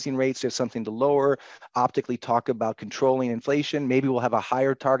 QT, raising rates to have something to lower, optically talk about controlling inflation. Maybe we'll have a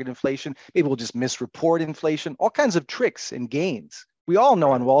higher target inflation. Maybe we'll just misreport inflation, all kinds of tricks and games. We all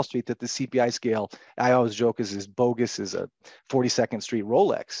know on Wall Street that the CPI scale, I always joke, is as bogus as a 42nd Street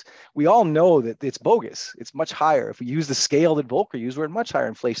Rolex. We all know that it's bogus. It's much higher. If we use the scale that Volcker used, we're at much higher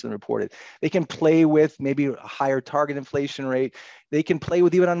inflation than reported. They can play with maybe a higher target inflation rate. They can play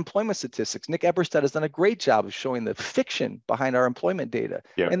with even unemployment statistics. Nick Eberstadt has done a great job of showing the fiction behind our employment data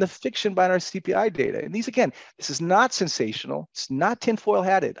and the fiction behind our CPI data. And these, again, this is not sensational. It's not tinfoil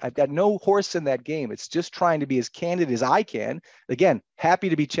hatted. I've got no horse in that game. It's just trying to be as candid as I can. Again, happy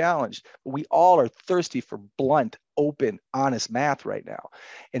to be challenged. But we all are thirsty for blunt, open, honest math right now.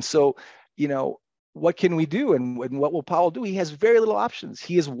 And so, what can we do? And what will Powell do? He has very little options.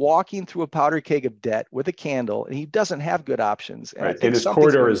 He is walking through a powder keg of debt with a candle, and he doesn't have good options. And his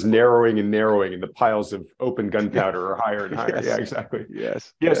corridor is narrowing and narrowing, and the piles of open gunpowder are higher and higher. Yeah, exactly.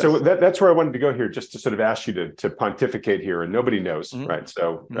 Yes. So that's where I wanted to go here, just to sort of ask you to pontificate here, and nobody knows, right?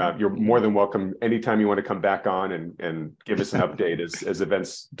 So you're more than welcome anytime you want to come back on and give us an update as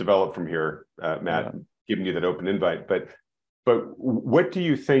events develop from here, Matt, giving you that open invite. But what do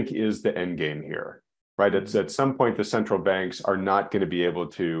you think is the end game here, right? At some point, the central banks are not going to be able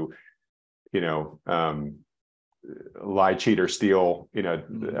to, lie, cheat, or steal,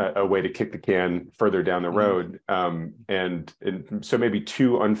 a way to kick the can further down the road. And so maybe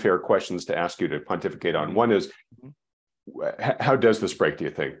two unfair questions to ask you to pontificate on. One is, how does this break, do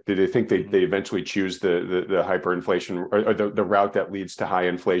you think? Do they think they eventually choose the hyperinflation or the route that leads to high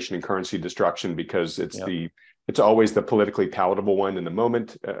inflation and currency destruction because it's always the politically palatable one in the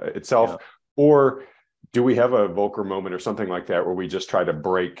moment itself? Or do we have a Volcker moment or something like that where we just try to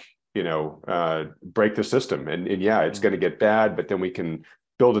break the system? And it's going to get bad, but then we can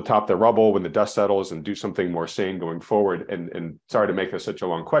build atop the rubble when the dust settles and do something more sane going forward. And sorry to make this such a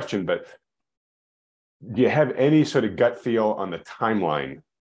long question, but do you have any sort of gut feel on the timeline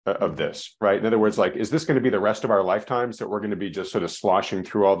of this, right? In other words, like, is this going to be the rest of our lifetimes that we're going to be just sort of sloshing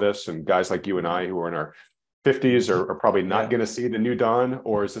through all this, and guys like you and I who are in our 50s are probably not going to see the new dawn?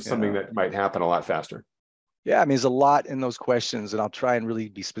 Or is this something that might happen a lot faster? Yeah, I mean, there's a lot in those questions, and I'll try and really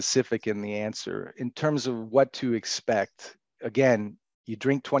be specific in the answer. In terms of what to expect, again, you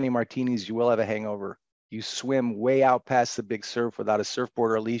drink 20 martinis, you will have a hangover. You swim way out past the big surf without a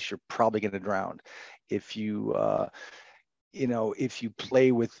surfboard or a leash, you're probably going to drown. If you if you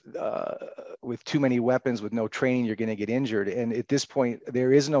play with too many weapons with no training, you're going to get injured. And at this point,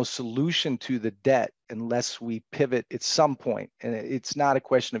 there is no solution to the debt unless we pivot at some point. And it's not a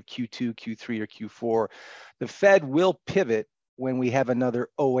question of Q2, Q3, or Q4. The Fed will pivot when we have another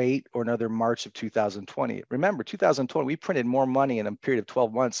 08 or another March of 2020. Remember, 2020, we printed more money in a period of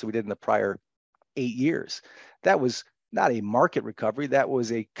 12 months than we did in the prior 8 years. That was not a market recovery. That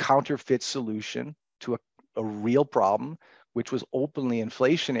was a counterfeit solution to a real problem, which was openly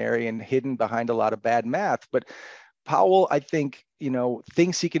inflationary and hidden behind a lot of bad math. But Powell, I think,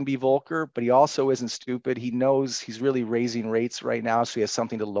 thinks he can be Volcker, but he also isn't stupid. He knows he's really raising rates right now, so he has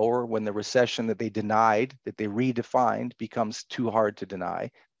something to lower when the recession that they denied, that they redefined, becomes too hard to deny,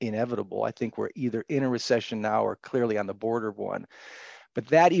 inevitable. I think we're either in a recession now or clearly on the border of one. But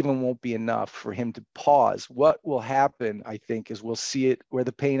that even won't be enough for him to pause. What will happen, I think, is we'll see it where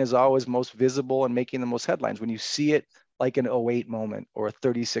the pain is always most visible and making the most headlines. When you see it like an 08 moment or a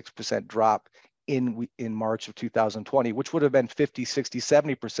 36% drop in March of 2020, which would have been 50, 60,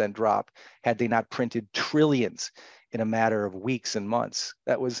 70% drop had they not printed trillions in a matter of weeks and months.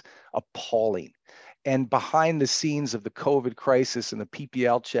 That was appalling. And behind the scenes of the COVID crisis and the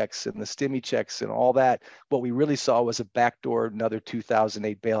PPL checks and the stimmy checks and all that, what we really saw was a backdoor, another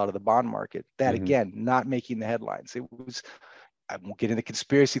 2008 bailout of the bond market. That, again, not making the headlines. It was, I won't get into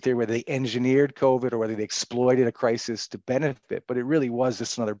conspiracy theory whether they engineered COVID or whether they exploited a crisis to benefit, but it really was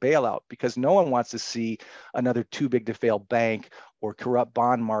just another bailout, because no one wants to see another too big to fail bank or corrupt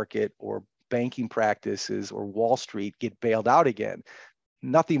bond market or banking practices or Wall Street get bailed out again.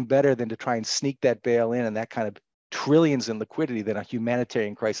 Nothing better than to try and sneak that bail in and that kind of trillions in liquidity than a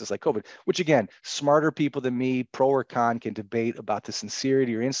humanitarian crisis like COVID, which, again, smarter people than me, pro or con, can debate about the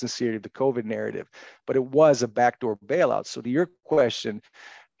sincerity or insincerity of the COVID narrative, but it was a backdoor bailout. So to your question,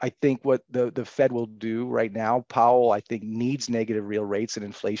 I think what the Fed will do right now, Powell, I think, needs negative real rates and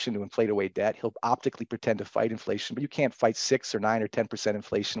inflation to inflate away debt. He'll optically pretend to fight inflation, but you can't fight 6 or 9 or 10%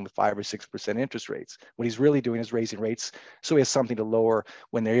 inflation with 5 or 6% interest rates. What he's really doing is raising rates so he has something to lower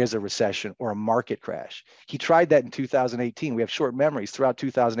when there is a recession or a market crash. He tried that in 2018. We have short memories. Throughout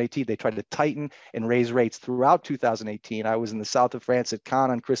 2018, they tried to tighten and raise rates throughout 2018. I was in the south of France at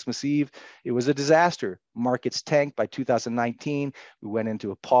Cannes on Christmas Eve. It was a disaster. Markets tanked. By 2019. We went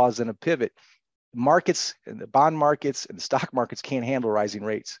into a pause and a pivot. Markets and the bond markets and the stock markets can't handle rising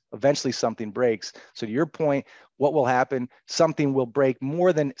rates. Eventually something breaks. So to your point, what will happen? Something will break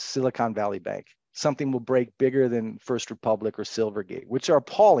more than Silicon Valley Bank. Something will break bigger than First Republic or Silvergate, which are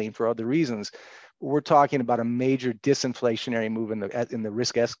appalling for other reasons. We're talking about a major disinflationary move in the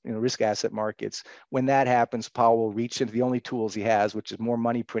risk asset markets. When that happens, Powell will reach into the only tools he has, which is more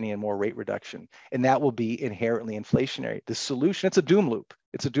money printing and more rate reduction, and that will be inherently inflationary. The solution, it's a doom loop.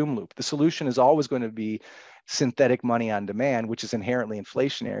 It's a doom loop. The solution is always going to be synthetic money on demand, which is inherently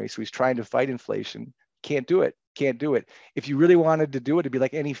inflationary. So he's trying to fight inflation. Can't do it. Can't do it. If you really wanted to do it, it'd be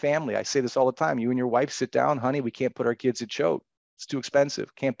like any family. I say this all the time. You and your wife sit down, honey, we can't put our kids at Choate. It's too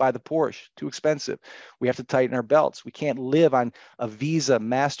expensive. Can't buy the Porsche. Too expensive. We have to tighten our belts. We can't live on a Visa,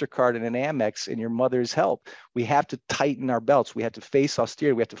 MasterCard, and an Amex in your mother's help. We have to tighten our belts. We have to face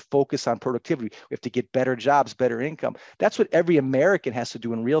austerity. We have to focus on productivity. We have to get better jobs, better income. That's what every American has to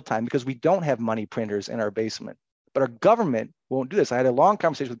do in real time, because we don't have money printers in our basement. But our government won't do this. I had a long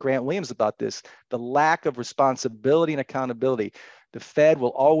conversation with Grant Williams about this, the lack of responsibility and accountability. The Fed will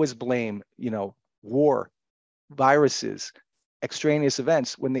always blame, war, viruses, extraneous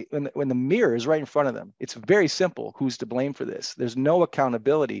events when the mirror is right in front of them. It's very simple who's to blame for this. There's no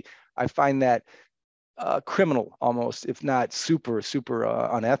accountability. I find that criminal almost, if not super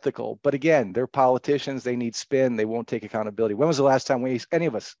unethical. But again, they're politicians. They need spin. They won't take accountability. When was the last time any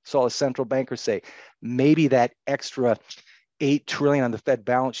of us saw a central banker say, maybe that extra 8 trillion on the Fed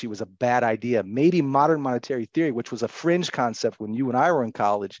balance sheet was a bad idea? Maybe modern monetary theory, which was a fringe concept when you and I were in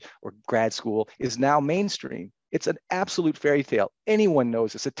college or grad school, is now mainstream. It's an absolute fairy tale. Anyone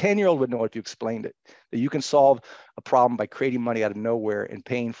knows this. A 10-year-old would know if you explained it, that you can solve a problem by creating money out of nowhere and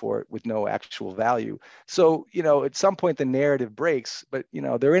paying for it with no actual value. So, at some point the narrative breaks, but,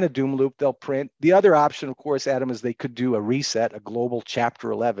 they're in a doom loop. They'll print. The other option, of course, Adam, is they could do a reset, a global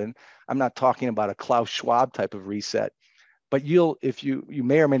Chapter 11. I'm not talking about a Klaus Schwab type of reset. But if you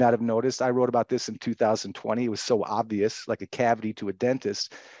may or may not have noticed, I wrote about this in 2020. It was so obvious, like a cavity to a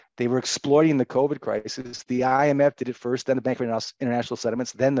dentist. They were exploiting the COVID crisis. The IMF did it first, then the Bank of International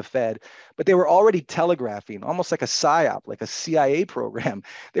Settlements, then the Fed. But they were already telegraphing, almost like a PSYOP, like a CIA program.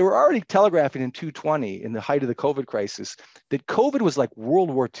 They were already telegraphing in 2020, in the height of the COVID crisis, that COVID was like World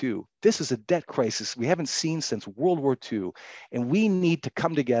War II. This is a debt crisis we haven't seen since World War II. And we need to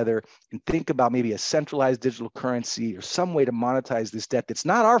come together and think about maybe a centralized digital currency or some way to monetize this debt that's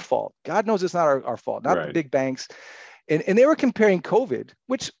not our fault. God knows it's not our fault, not the big banks. And they were comparing COVID,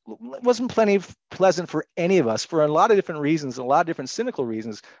 which wasn't pleasant for any of us for a lot of different reasons, a lot of different cynical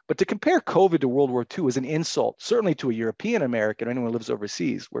reasons. But to compare COVID to World War II is an insult, certainly to a European American or anyone who lives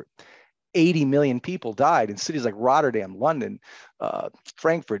overseas, where 80 million people died in cities like Rotterdam, London,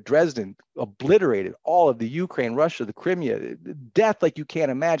 Frankfurt, Dresden, obliterated all of the Ukraine, Russia, the Crimea, death like you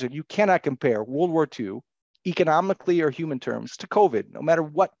can't imagine. You cannot compare World War II, economically or human terms, to COVID, no matter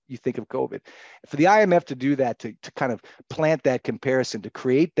what you think of COVID. For the IMF to do that, to kind of plant that comparison, to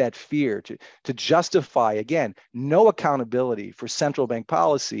create that fear, to justify, again, no accountability for central bank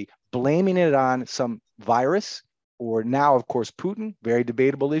policy, blaming it on some virus, or now, of course, Putin, very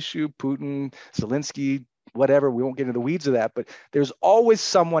debatable issue, Putin, Zelensky, whatever, we won't get into the weeds of that, but there's always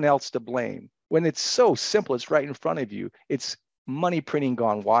someone else to blame. When it's so simple, it's right in front of you. It's money printing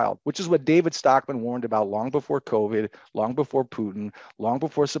gone wild, which is what David Stockman warned about long before COVID, long before Putin, long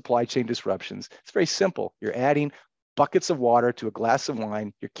before supply chain disruptions. It's very simple. You're adding buckets of water to a glass of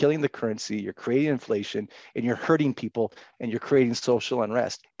wine, you're killing the currency, you're creating inflation, and you're hurting people, and you're creating social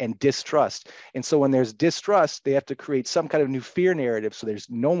unrest and distrust. And so when there's distrust, they have to create some kind of new fear narrative so there's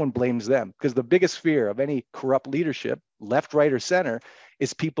no one blames them. Because the biggest fear of any corrupt leadership, left, right, or center,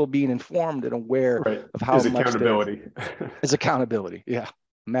 is people being informed and aware of how much accountability. Is accountability. Yeah.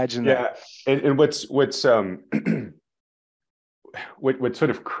 Imagine that. Yeah. And what's what sort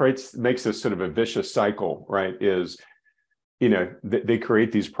of makes this sort of a vicious cycle, right, is, they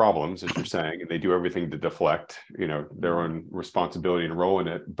create these problems, as you're saying, and they do everything to deflect, their own responsibility and role in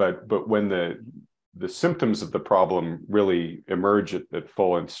it. But when the symptoms of the problem really emerge at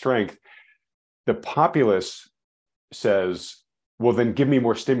full strength, the populace says, well, then give me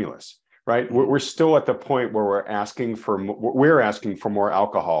more stimulus, right? We're still at the point where we're asking for more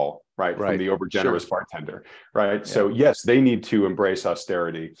alcohol, right, from the overgenerous bartender, right? Yeah. So yes, they need to embrace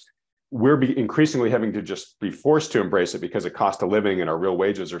austerity. We're increasingly having to just be forced to embrace it because the cost of living and our real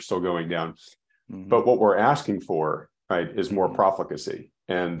wages are still going down. Mm-hmm. But what we're asking for, right, is more profligacy.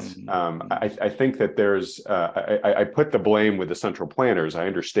 And I think that there's, I put the blame with the central planners. I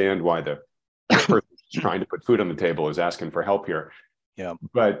understand why the person trying to put food on the table is asking for help here. Yeah.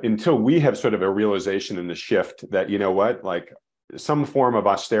 But until we have sort of a realization in the shift that, like some form of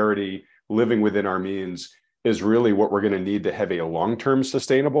austerity, living within our means, is really what we're going to need to have a long-term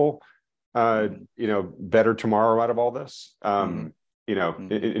sustainable, better tomorrow out of all this.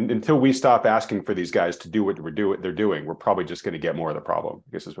 Until we stop asking for these guys to do what they're doing, we're probably just going to get more of the problem,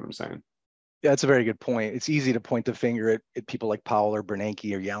 I guess is what I'm saying. Yeah, that's a very good point. It's easy to point the finger at people like Powell or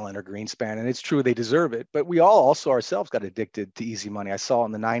Bernanke or Yellen or Greenspan, and it's true they deserve it. But we all also ourselves got addicted to easy money. I saw it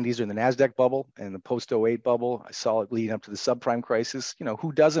in the 90s or in the NASDAQ bubble and the post-08 bubble. I saw it leading up to the subprime crisis.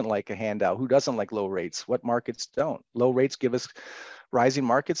 Who doesn't like a handout? Who doesn't like low rates? What markets don't? Low rates give us rising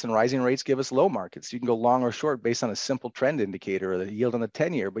markets, and rising rates give us low markets. You can go long or short based on a simple trend indicator or the yield on the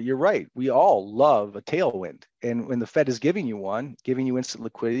 10-year. But you're right. We all love a tailwind. And when the Fed is giving you one, giving you instant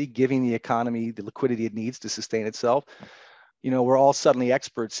liquidity, giving the economy the liquidity it needs to sustain itself, we're all suddenly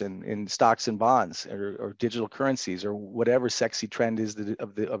experts in stocks and bonds or digital currencies or whatever sexy trend is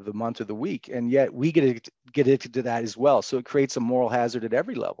of the month or the week. And yet we get addicted to that as well. So it creates a moral hazard at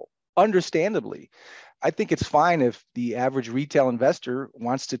every level. understandably. I think it's fine if the average retail investor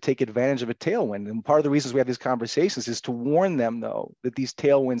wants to take advantage of a tailwind. And part of the reasons we have these conversations is to warn them, though, that these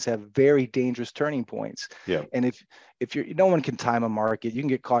tailwinds have very dangerous turning points. Yeah. And if you're, no one can time a market. You can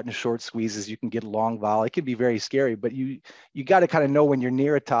get caught in short squeezes. You can get long vol. It can be very scary. But you got to kind of know when you're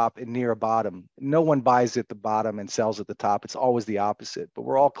near a top and near a bottom. No one buys at the bottom and sells at the top. It's always the opposite. But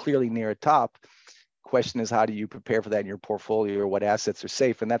we're all clearly near a top. Question is, how do you prepare for that in your portfolio, or what assets are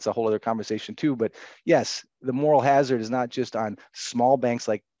safe? And that's a whole other conversation too. But yes, the moral hazard is not just on small banks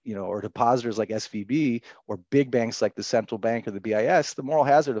like, or depositors like SVB, or big banks like the central bank or the BIS. The moral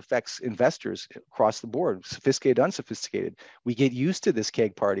hazard affects investors across the board, sophisticated, unsophisticated. We get used to this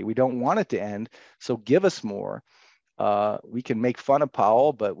keg party. We don't want it to end. So give us more. We can make fun of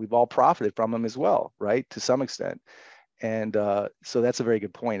Powell, but we've all profited from him as well, right? To some extent. And so that's a very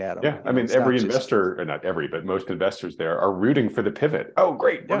good point, Adam. Yeah, I mean, every investor, or not every, but most investors there are rooting for the pivot. Oh,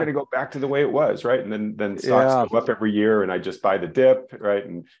 great, we're going to go back to the way it was, right? And then stocks go up every year, and I just buy the dip, right?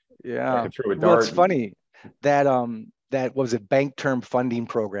 And I can throw a dart. Well, it's funny that that was a bank term funding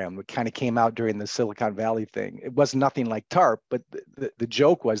program that kind of came out during the Silicon Valley thing. It was nothing like TARP, but the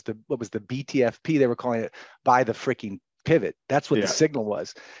joke was what was the BTFP? They were calling it buy the freaking pivot. That's what the signal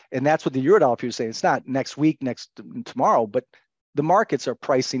was. And that's what the Eurodollar people are saying. It's not next week, tomorrow, but the markets are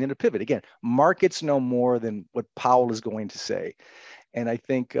pricing in a pivot. Again, markets know more than what Powell is going to say. And I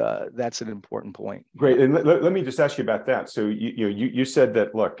think that's an important point. Great. And let me just ask you about that. So you said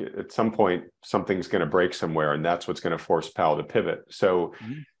that, look, at some point, something's going to break somewhere, and that's what's going to force Powell to pivot. So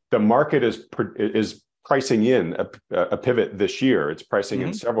the market is pricing in a pivot this year. It's pricing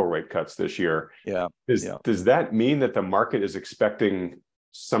in several rate cuts this year. Does that mean that the market is expecting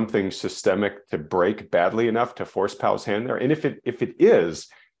something systemic to break badly enough to force Powell's hand there? And if it is,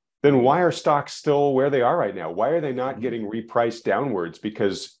 then why are stocks still where they are right now? Why are they not getting repriced downwards?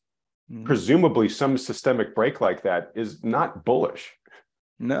 Because presumably some systemic break like that is not bullish.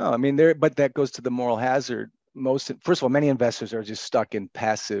 No, I mean, but that goes to the moral hazard. First of all, many investors are just stuck in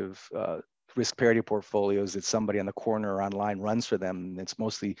passive risk parity portfolios that somebody on the corner or online runs for them. It's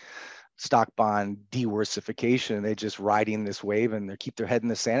mostly stock bond diversification. They're just riding this wave and they keep their head in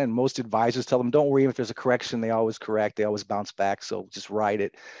the sand. And most advisors tell them, don't worry, if there's a correction, they always correct. They always bounce back. So just ride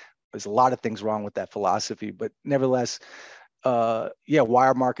it. There's a lot of things wrong with that philosophy, but nevertheless, why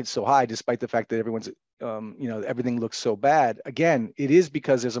are markets so high despite the fact that everyone's, everything looks so bad? Again, it is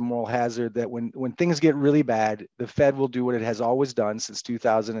because there's a moral hazard that when things get really bad, the Fed will do what it has always done since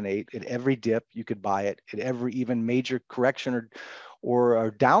 2008. At every dip, you could buy it. At every even major correction or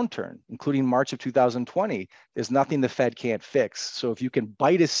a downturn, including March of 2020, there's nothing the Fed can't fix. So if you can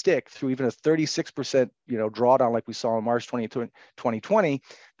bite a stick through even a 36%, drawdown like we saw in March 2020,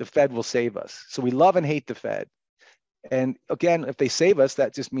 the Fed will save us. So we love and hate the Fed. And again, if they save us,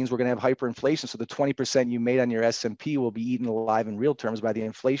 that just means we're going to have hyperinflation. So the 20% you made on your S&P will be eaten alive in real terms by the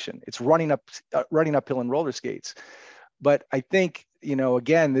inflation. It's running uphill in roller skates. But I think,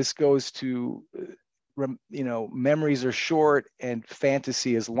 again, this goes to memories are short and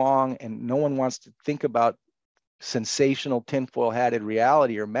fantasy is long, and no one wants to think about sensational tinfoil hatted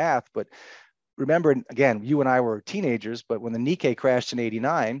reality or math. But remember, again, you and I were teenagers, but when the Nikkei crashed in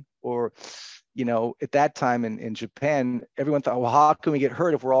 89, or at that time in Japan, everyone thought, well, how can we get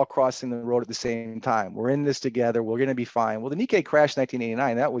hurt if we're all crossing the road at the same time? We're in this together. We're going to be fine. Well, the Nikkei crashed in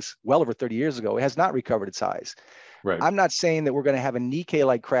 1989. That was well over 30 years ago. It has not recovered its highs. Right. I'm not saying that we're going to have a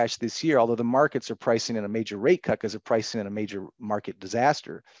Nikkei-like crash this year, although the markets are pricing in a major rate cut because they're pricing in a major market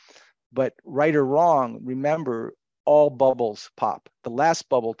disaster. But right or wrong, remember, all bubbles pop. The last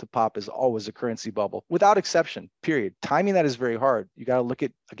bubble to pop is always a currency bubble, without exception, period. Timing that is very hard. You got to look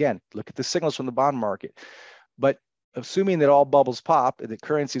at the signals from the bond market. But assuming that all bubbles pop and the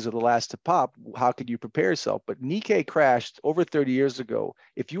currencies are the last to pop, how could you prepare yourself? But Nikkei crashed over 30 years ago.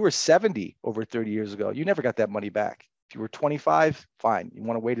 If you were 70 over 30 years ago, you never got that money back. If you were 25, fine. You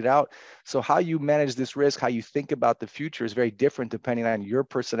want to wait it out. So how you manage this risk, how you think about the future is very different depending on your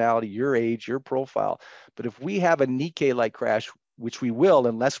personality, your age, your profile. But if we have a Nikkei-like crash, which we will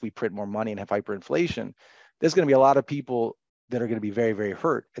unless we print more money and have hyperinflation, there's going to be a lot of people that are going to be very, very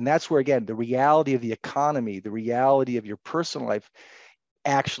hurt. And that's where, again, the reality of the economy, the reality of your personal life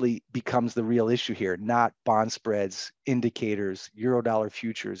actually becomes the real issue here, not bond spreads, indicators, Eurodollar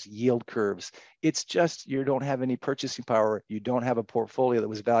futures, yield curves. It's just you don't have any purchasing power. You don't have a portfolio that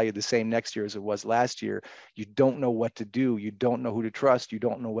was valued the same next year as it was last year. You don't know what to do. You don't know who to trust. You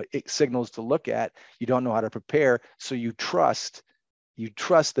don't know what signals to look at. You don't know how to prepare. So you trust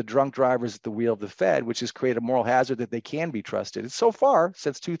the drunk drivers at the wheel of the Fed, which has created a moral hazard that they can be trusted. And so far,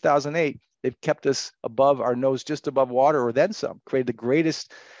 since 2008, they've kept us above our nose, just above water or then some, created the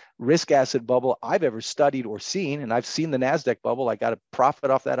greatest risk asset bubble I've ever studied or seen. And I've seen the NASDAQ bubble. I got a profit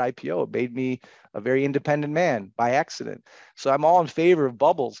off that IPO. It made me a very independent man by accident. So I'm all in favor of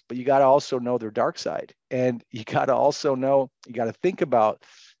bubbles, but you got to also know their dark side. And you got to also know, you got to think about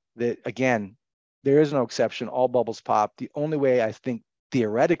that, again, there is no exception. All bubbles pop. The only way I think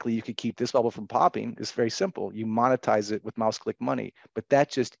theoretically you could keep this bubble from popping is very simple. You monetize it with mouse click money, but that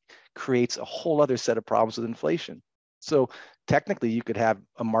just creates a whole other set of problems with inflation. So technically you could have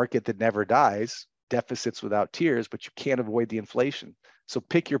a market that never dies, deficits without tears, but you can't avoid the inflation. So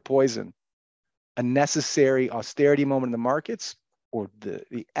pick your poison: a necessary austerity moment in the markets, or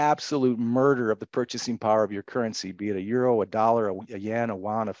the absolute murder of the purchasing power of your currency, be it a euro, a dollar, a yen, a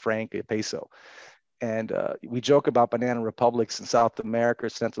yuan, a franc, a peso. And we joke about banana republics in South America,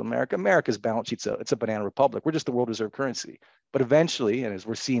 Central America. America's balance sheet's it's a banana republic. We're just the world reserve currency. But eventually, and as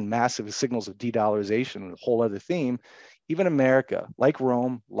we're seeing massive signals of de-dollarization, a whole other theme, even America, like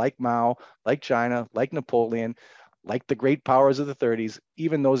Rome, like Mao, like China, like Napoleon, like the great powers of the 30s,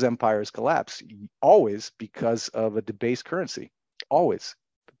 even those empires collapse, always because of a debased currency, always.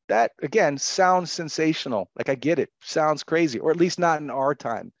 That, again, sounds sensational. Like, I get it, sounds crazy, or at least not in our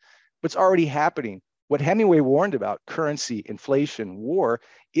time, but it's already happening. What Hemingway warned about, currency, inflation, war,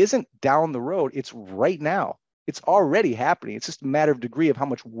 isn't down the road. It's right now. It's already happening. It's just a matter of degree of how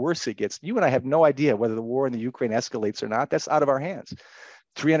much worse it gets. You and I have no idea whether the war in the Ukraine escalates or not. That's out of our hands.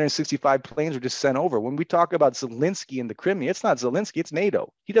 365 planes were just sent over. When we talk about Zelensky in the Crimea, it's not Zelensky, it's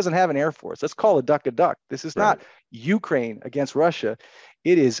NATO. He doesn't have an air force. Let's call a duck a duck. This is not Ukraine against Russia.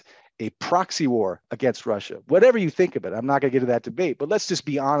 It is a proxy war against Russia. Whatever you think of it, I'm not going to get to that debate, but let's just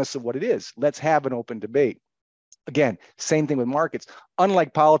be honest of what it is. Let's have an open debate. Again, same thing with markets.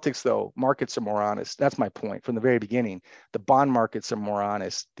 Unlike politics, though, markets are more honest. That's my point from the very beginning. The bond markets are more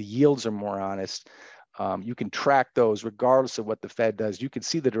honest. The yields are more honest. You can track those regardless of what the Fed does. You can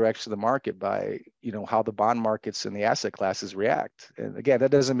see the direction of the market by, how the bond markets and the asset classes react. And again,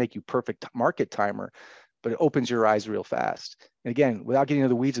 that doesn't make you perfect market timer, but it opens your eyes real fast. And again, without getting into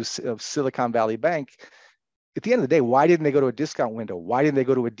the weeds of Silicon Valley Bank, at the end of the day, why didn't they go to a discount window? Why didn't they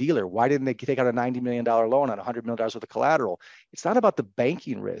go to a dealer? Why didn't they take out a $90 million loan on $100 million worth of collateral? It's not about the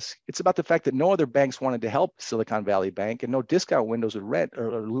banking risk. It's about the fact that no other banks wanted to help Silicon Valley Bank, and no discount windows would rent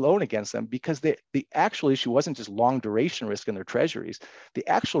or loan against them, because the actual issue wasn't just long duration risk in their treasuries. The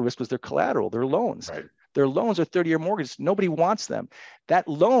actual risk was their collateral, their loans. Right. Their loans are 30-year mortgages. Nobody wants them. That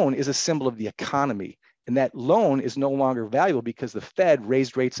loan is a symbol of the economy. And that loan is no longer valuable because the Fed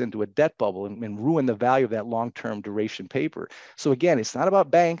raised rates into a debt bubble and ruined the value of that long-term duration paper. So again, it's not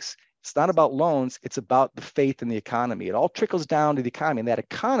about banks. It's not about loans. It's about the faith in the economy. It all trickles down to the economy. And that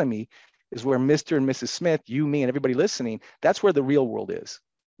economy is where Mr. and Mrs. Smith, you, me, and everybody listening, that's where the real world is.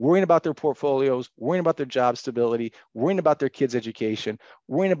 Worrying about their portfolios, worrying about their job stability, worrying about their kids' education,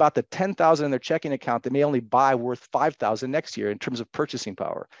 worrying about the $10,000 in their checking account that may only buy worth $5,000 next year in terms of purchasing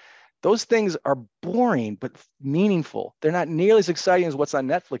power. Those things are boring but meaningful. They're not nearly as exciting as what's on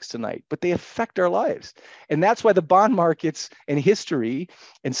Netflix tonight, but they affect our lives. And that's why the bond markets and history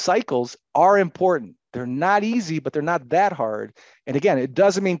and cycles are important. They're not easy, but they're not that hard. And again, it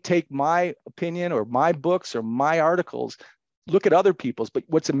doesn't mean take my opinion or my books or my articles. Look at other people's. But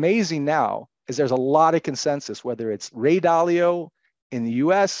what's amazing now is there's a lot of consensus, whether it's Ray Dalio in the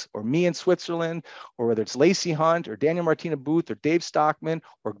US or me in Switzerland, or whether it's Lacey Hunt or Daniel Martina Booth or Dave Stockman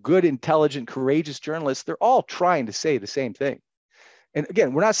or good, intelligent, courageous journalists. They're all trying to say the same thing. And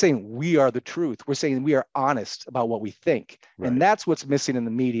again, we're not saying we are the truth. We're saying we are honest about what we think. Right. And that's what's missing in the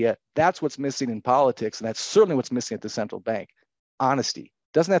media. That's what's missing in politics. And that's certainly what's missing at the central bank. Honesty.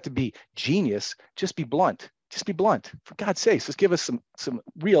 Doesn't have to be genius. Just be blunt. Just be blunt. For God's sakes, just give us some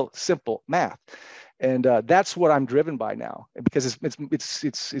real simple math. And that's what I'm driven by now, because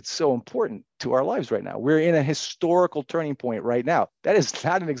it's so important to our lives right now. We're in a historical turning point right now. That is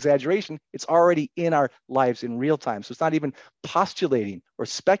not an exaggeration. It's already in our lives in real time. So it's not even postulating or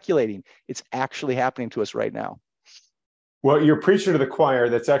speculating. It's actually happening to us right now. Well, you're preaching to the choir.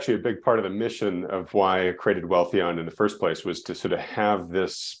 That's actually a big part of the mission of why I created Wealthion in the first place, was to sort of have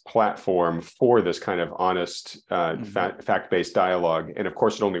this platform for this kind of honest, fact-based dialogue. And of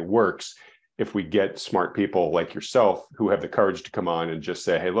course, it only works if we get smart people like yourself who have the courage to come on and just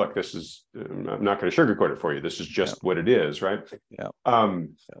say, hey, look, this is, I'm not going to sugarcoat it for you. This is just what it is, right? Yeah.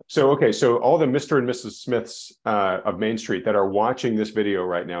 So all the Mr. and Mrs. Smiths of Main Street that are watching this video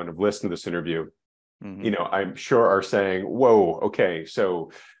right now and have listened to this interview, I'm sure are saying, whoa, okay,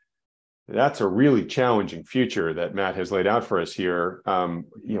 so that's a really challenging future that Matt has laid out for us here.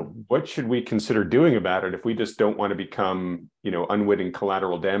 What should we consider doing about it if we just don't want to become, unwitting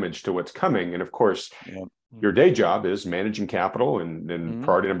collateral damage to what's coming? And of course, your day job is managing capital, and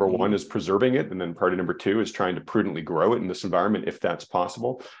priority number one is preserving it, and then priority number two is trying to prudently grow it in this environment if that's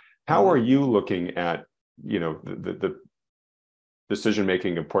possible. How are you looking at, the decision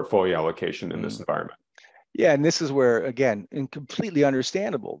making and portfolio allocation in this environment? Yeah, and this is where, again, and completely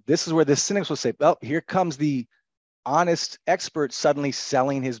understandable, this is where the cynics will say, well, here comes the honest expert suddenly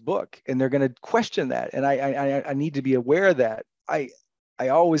selling his book, and they're going to question that. And I need to be aware of that. I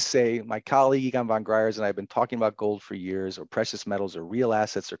always say, my colleague Egon von Greyer's and I have been talking about gold for years, or precious metals, or real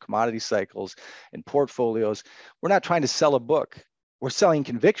assets, or commodity cycles and portfolios. We're not trying to sell a book. We're selling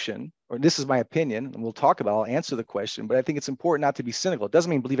conviction, or this is my opinion, and we'll talk about, I'll answer the question, but I think it's important not to be cynical. It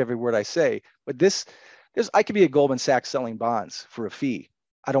doesn't mean believe every word I say, but I could be at Goldman Sachs selling bonds for a fee.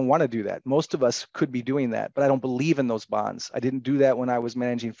 I don't want to do that. Most of us could be doing that, but I don't believe in those bonds. I didn't do that when I was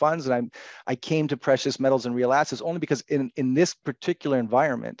managing funds, and I came to precious metals and real assets only because in this particular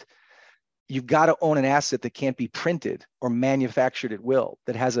environment, you've got to own an asset that can't be printed or manufactured at will,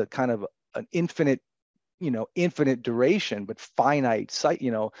 that has a kind of an infinite duration, but finite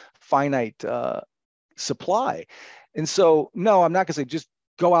supply. And so, no, I'm not going to say just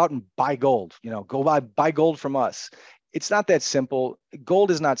go out and buy gold. Buy gold from us. It's not that simple.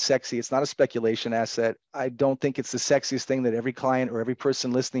 Gold is not sexy. It's not a speculation asset. I don't think it's the sexiest thing that every client or every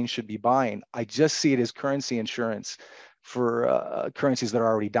person listening should be buying. I just see it as currency insurance for currencies that are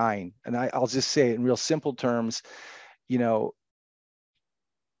already dying. And I'll just say it in real simple terms. When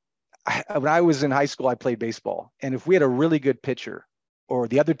I was in high school, I played baseball. And if we had a really good pitcher, or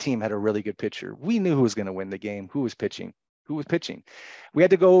the other team had a really good pitcher, we knew who was going to win the game, who was pitching. We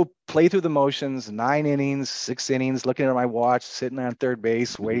had to go play through the motions, 9 innings, 6 innings, looking at my watch, sitting on third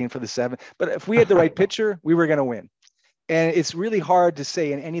base, waiting for the 7. But if we had the right pitcher, we were going to win. And it's really hard to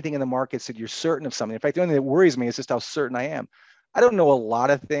say in anything in the markets that you're certain of something. In fact, the only thing that worries me is just how certain I am. I don't know a lot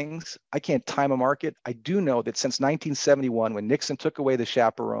of things. I can't time a market. I do know that since 1971, when Nixon took away the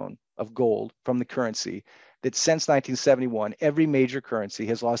chaperone of gold from the currency, that since 1971, every major currency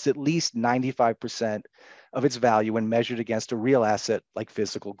has lost at least 95% of its value when measured against a real asset like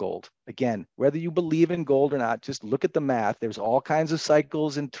physical gold. Again, whether you believe in gold or not, just look at the math. There's all kinds of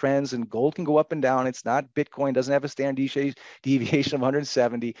cycles and trends, and gold can go up and down. It's not Bitcoin, doesn't have a standard deviation of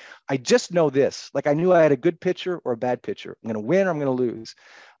 170. I just know this, like I knew I had a good pitcher or a bad pitcher. I'm going to win or I'm going to lose.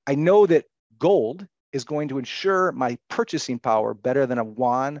 I know that gold is going to ensure my purchasing power better than a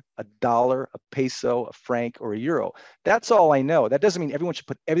yuan, a dollar, a peso, a franc, or a euro. That's all I know. That doesn't mean everyone should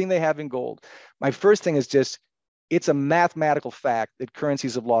put everything they have in gold. My first thing is just, it's a mathematical fact that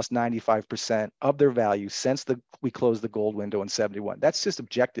currencies have lost 95% of their value since we closed the gold window in 71. That's just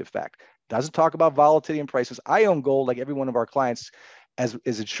objective fact. Doesn't talk about volatility and prices. I own gold like every one of our clients as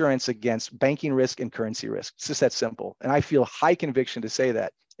insurance against banking risk and currency risk. It's just that simple. And I feel high conviction to say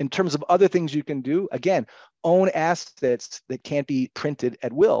that. In terms of other things you can do, again, own assets that can't be printed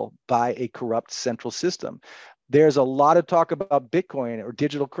at will by a corrupt central system. There's a lot of talk about Bitcoin or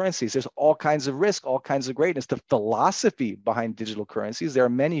digital currencies. There's all kinds of risk, all kinds of greatness. The philosophy behind digital currencies, there are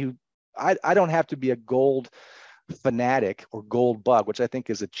many who, I don't have to be a gold fanatic or gold bug, which I think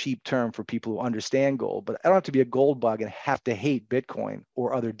is a cheap term for people who understand gold, but I don't have to be a gold bug and have to hate Bitcoin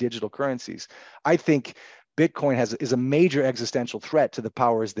or other digital currencies. I think Bitcoin is a major existential threat to the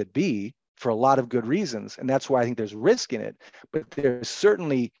powers that be for a lot of good reasons. And that's why I think there's risk in it. But there's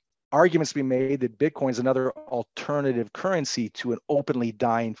certainly arguments to be made that Bitcoin is another alternative currency to an openly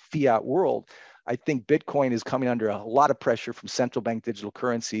dying fiat world. I think Bitcoin is coming under a lot of pressure from central bank digital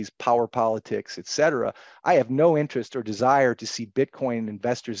currencies, power politics, et cetera. I have no interest or desire to see Bitcoin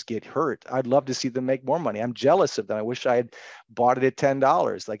investors get hurt. I'd love to see them make more money. I'm jealous of them. I wish I had bought it at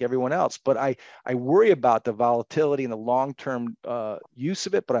 $10 like everyone else. But I worry about the volatility and the long-term use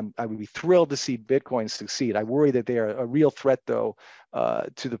of it, but I would be thrilled to see Bitcoin succeed. I worry that they are a real threat, though,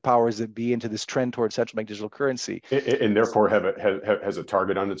 to the powers that be and to this trend towards central bank digital currency. And therefore has a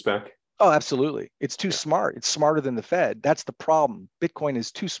target on its back? Oh, absolutely. It's too smart. It's smarter than the Fed. That's the problem. Bitcoin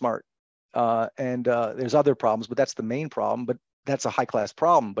is too smart. And there's other problems, but that's the main problem. But that's a high-class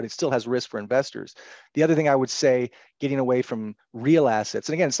problem, but it still has risk for investors. The other thing I would say, getting away from real assets,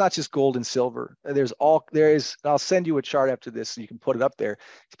 and again, it's not just gold and silver. I'll send you a chart after this, and you can put it up there.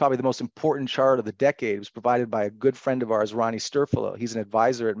 It's probably the most important chart of the decade. It was provided by a good friend of ours, Ronnie Sturfalo. He's an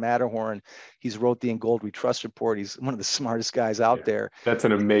advisor at Matterhorn. He's wrote the In Gold We Trust report. He's one of the smartest guys out there. That's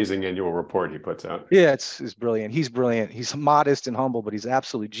an amazing annual report he puts out. Yeah, it's brilliant. He's brilliant. He's modest and humble, but he's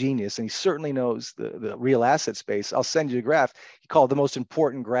absolute genius. And he certainly knows the real asset space. I'll send you a graph. He called the most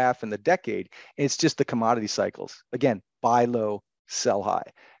important graph in the decade. And it's just the commodity cycles. Again, buy low, sell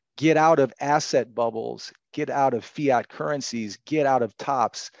high. Get out of asset bubbles, get out of fiat currencies, get out of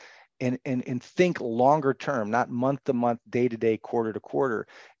tops, and think longer term, not month to month, day to day, quarter to quarter.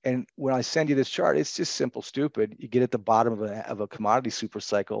 And when I send you this chart, it's just simple, stupid. You get at the bottom of a commodity super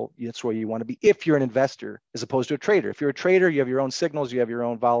cycle. That's where you want to be if you're an investor, as opposed to a trader. If you're a trader, you have your own signals, you have your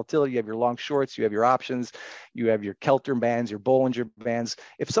own volatility, you have your long shorts, you have your options, you have your Kelter bands, your Bollinger bands.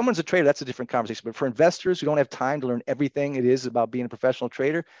 If someone's a trader, that's a different conversation. But for investors who don't have time to learn everything it is about being a professional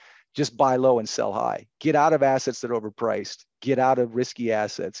trader, just buy low and sell high. Get out of assets that are overpriced. Get out of risky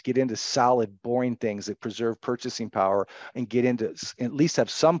assets. Get into solid, boring things that preserve purchasing power, and get into at least have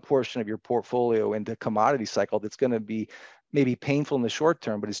some portion of your portfolio in the commodity cycle that's going to be maybe painful in the short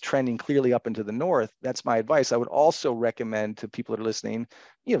term, but is trending clearly up into the north. That's my advice. I would also recommend to people that are listening,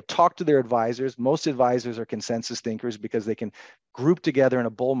 talk to their advisors. Most advisors are consensus thinkers because they can group together in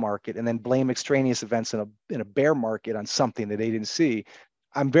a bull market and then blame extraneous events in a bear market on something that they didn't see.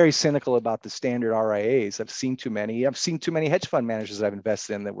 I'm very cynical about the standard RIAs. I've seen too many. I've seen too many hedge fund managers that I've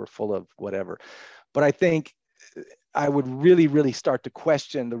invested in that were full of whatever. But I think I would really, really start to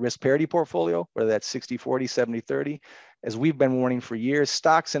question the risk parity portfolio, whether that's 60-40, 70-30. As we've been warning for years,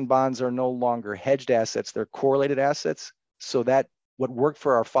 stocks and bonds are no longer hedged assets. They're correlated assets. So that what worked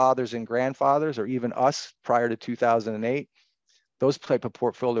for our fathers and grandfathers, or even us prior to 2008, those type of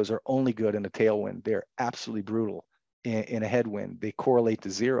portfolios are only good in a tailwind. They're absolutely brutal in a headwind. They correlate to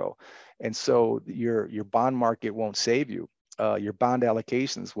zero. And so your bond market won't save you. Your bond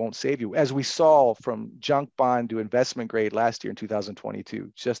allocations won't save you. As we saw from junk bond to investment grade last year in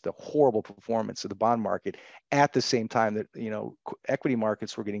 2022, just a horrible performance of the bond market at the same time that, equity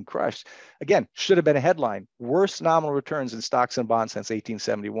markets were getting crushed. Again, should have been a headline. Worst nominal returns in stocks and bonds since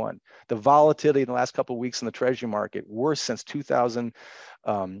 1871. The volatility in the last couple of weeks in the treasury market, worse since 2000,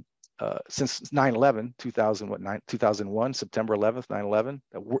 since 9/11, 2001, September 11th,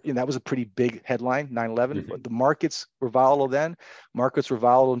 9/11. That was a pretty big headline, 9/11. Mm-hmm. The markets were volatile then. Markets were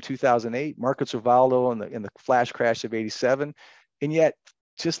volatile in 2008. Markets were volatile in the flash crash of 87. And yet,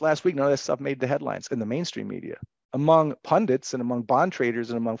 just last week, none of that stuff made the headlines in the mainstream media. Among pundits and among bond traders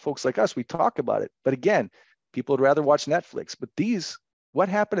and among folks like us, we talk about it. But again, people would rather watch Netflix. But what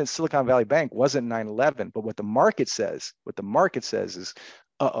happened in Silicon Valley Bank wasn't 9/11. But what the market says is,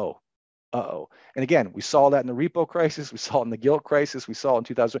 uh-oh. And again, we saw that in the repo crisis. We saw it in the gilt crisis. We saw it in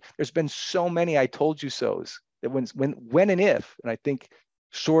 2000. There's been so many I told you so's that when and if, and I think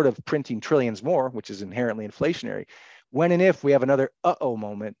short of printing trillions more, which is inherently inflationary, when and if we have another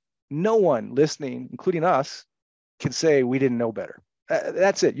moment, no one listening, including us, can say we didn't know better.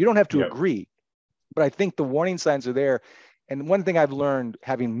 That's it. You don't have to agree. But I think the warning signs are there. And one thing I've learned,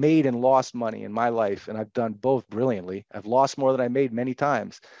 having made and lost money in my life, and I've done both brilliantly, I've lost more than I made many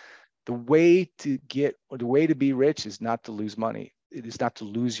times. The way to be rich is not to lose money. It is not to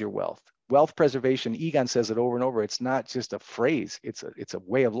lose your wealth. Wealth preservation, Egon says it over and over. It's not just a phrase. It's a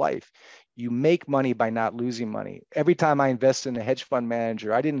way of life. You make money by not losing money. Every time I invest in a hedge fund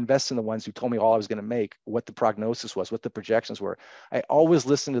manager, I didn't invest in the ones who told me all I was going to make, what the prognosis was, what the projections were. I always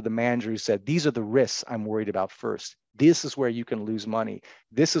listened to the manager who said, these are the risks I'm worried about first. This is where you can lose money.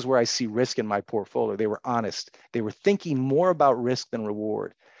 This is where I see risk in my portfolio. They were honest. They were thinking more about risk than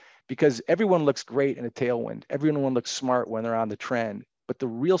reward. Because everyone looks great in a tailwind. Everyone looks smart when they're on the trend. But the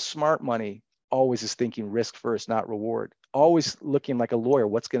real smart money always is thinking risk first, not reward. Always looking like a lawyer.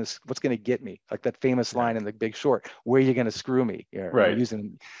 What's gonna get me? Like that famous line in The Big Short. Where are you gonna screw me? Right.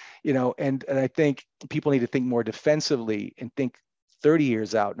 And I think people need to think more defensively and think 30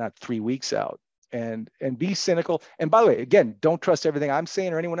 years out, not 3 weeks out. And be cynical. And by the way, again, don't trust everything I'm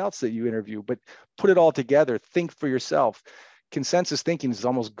saying or anyone else that you interview, but put it all together. Think for yourself. Consensus thinking is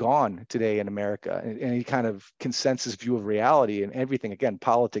almost gone today in America. Any kind of consensus view of reality and everything, again,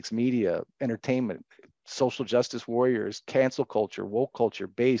 politics, media, entertainment, social justice warriors, cancel culture, woke culture,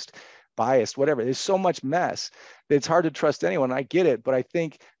 based, biased, whatever. There's so much mess that it's hard to trust anyone. I get it, but I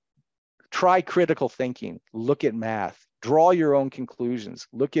think try critical thinking, look at math, draw your own conclusions,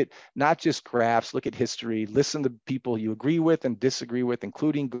 look at not just graphs, look at history, listen to people you agree with and disagree with,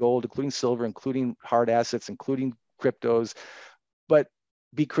 including gold, including silver, including hard assets, including cryptos, but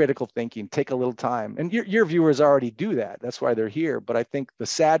be critical thinking, take a little time. And your viewers already do that. That's why they're here. But I think the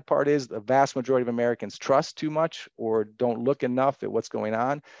sad part is the vast majority of Americans trust too much or don't look enough at what's going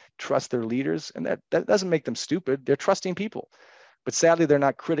on, trust their leaders. And that doesn't make them stupid. They're trusting people. But sadly, they're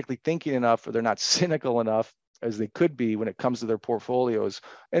not critically thinking enough, or they're not cynical enough as they could be when it comes to their portfolios.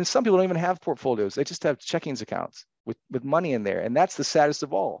 And some people don't even have portfolios. They just have checkings accounts with money in there. And that's the saddest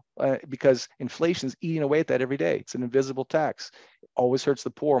of all, because inflation is eating away at that every day. It's an invisible tax. It always hurts the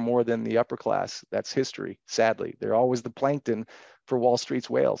poor more than the upper class. That's history, sadly. They're always the plankton for Wall Street's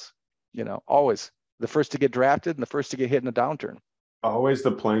whales, always the first to get drafted and the first to get hit in a downturn. Always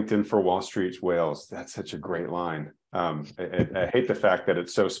the plankton for Wall Street's whales. That's such a great line. I hate the fact that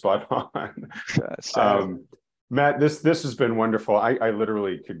it's so spot on. Sad. Matt, this has been wonderful. I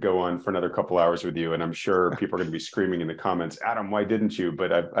literally could go on for another couple hours with you, and I'm sure people are going to be screaming in the comments, Adam, why didn't you?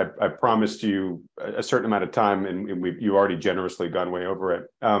 But I promised you a certain amount of time, and you already generously gone way over it.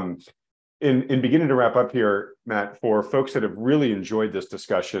 In beginning to wrap up here, Matt, for folks that have really enjoyed this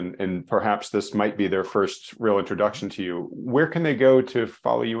discussion, and perhaps this might be their first real introduction to you, where can they go to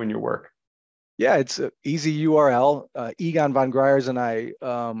follow you in your work? Yeah, it's an easy URL. Egon von Greyer's and I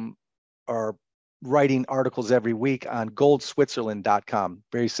are writing articles every week on goldswitzerland.com.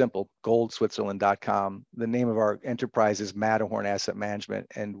 Very simple, goldswitzerland.com. The name of our enterprise is Matterhorn Asset Management,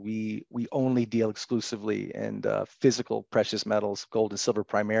 and we only deal exclusively in physical precious metals, gold and silver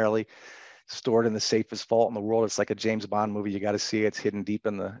primarily, stored in the safest vault in the world. It's like a James Bond movie. You got to see it. It's hidden deep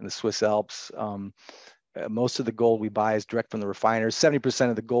in the Swiss Alps. Most of the gold we buy is direct from the refiners. 70%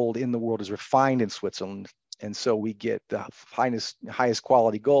 of the gold in the world is refined in Switzerland. And so we get the highest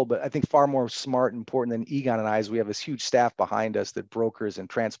quality gold. But I think far more smart and important than Egon and I is we have this huge staff behind us that brokers and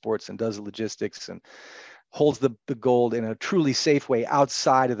transports and does logistics and holds the gold in a truly safe way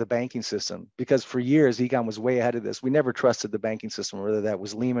outside of the banking system. Because for years, Egon was way ahead of this. We never trusted the banking system, whether that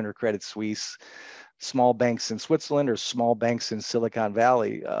was Lehman or Credit Suisse, small banks in Switzerland or small banks in Silicon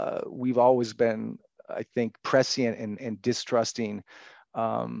Valley. We've always been, I think, prescient and distrusting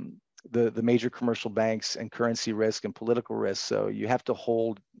the major commercial banks and currency risk and political risk. So you have to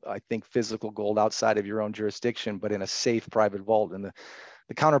hold, I think, physical gold outside of your own jurisdiction, but in a safe private vault. And the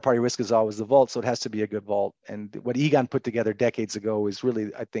counterparty risk is always the vault, so it has to be a good vault. And what Egon put together decades ago is really,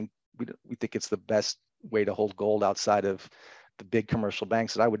 I think, we think it's the best way to hold gold outside of the big commercial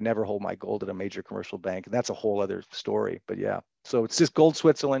banks. And I would never hold my gold at a major commercial bank. And that's a whole other story. But yeah, so it's just Gold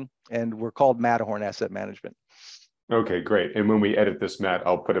Switzerland, and we're called Matterhorn Asset Management. Okay, great. And when we edit this, Matt,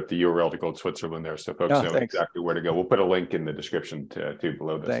 I'll put up the URL to Gold Switzerland there, so folks know exactly where to go. We'll put a link in the description to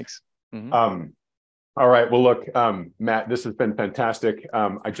below this. Thanks. Mm-hmm. All right. Well, look, Matt, this has been fantastic.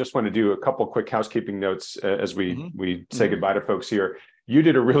 I just want to do a couple quick housekeeping notes as we say goodbye to folks here. You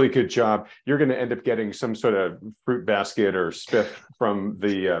did a really good job. You're going to end up getting some sort of fruit basket or spiff from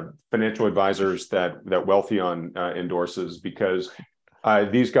the financial advisors that Wealthion endorses, because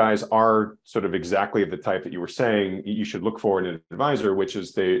these guys are sort of exactly the type that you were saying you should look for in an advisor, which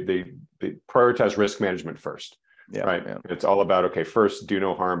is they prioritize risk management first. Yeah, right. Yeah. It's all about, okay, first, do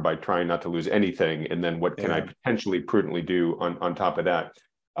no harm by trying not to lose anything. And then what can I potentially prudently do on top of that?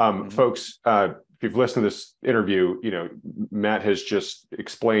 Folks, if you've listened to this interview, Matt has just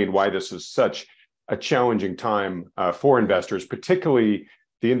explained why this is such a challenging time for investors, particularly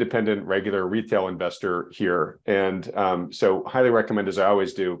the independent, regular retail investor here. And so highly recommend, as I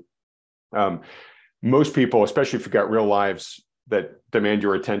always do, most people, especially if you've got real lives that demand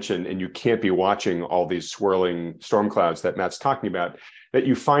your attention and you can't be watching all these swirling storm clouds that Matt's talking about, that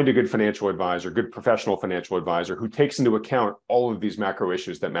you find a good financial advisor, good professional financial advisor who takes into account all of these macro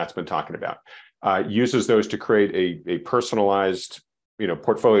issues that Matt's been talking about, uses those to create a personalized,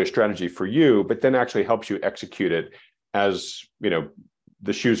 portfolio strategy for you, but then actually helps you execute it as,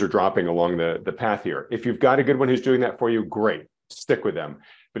 the shoes are dropping along the path here. If you've got a good one who's doing that for you, great, stick with them.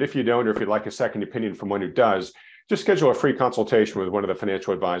 But if you don't, or if you'd like a second opinion from one who does, just schedule a free consultation with one of the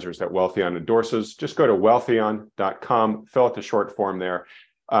financial advisors that Wealthion endorses. Just go to wealthion.com, fill out the short form there.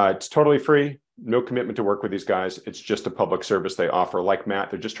 It's totally free, no commitment to work with these guys. It's just a public service they offer. Like Matt,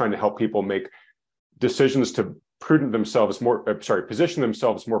 they're just trying to help people make decisions to position themselves more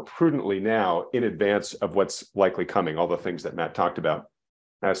prudently now in advance of what's likely coming, all the things that Matt talked about.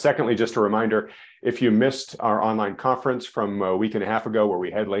 Secondly, just a reminder, if you missed our online conference from a week and a half ago where we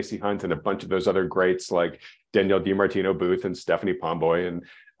had Lacey Hunt and a bunch of those other greats like Danielle DiMartino Booth and Stephanie Pomboy and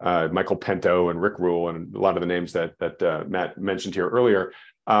Michael Pinto and Rick Rule and a lot of the names that Matt mentioned here earlier,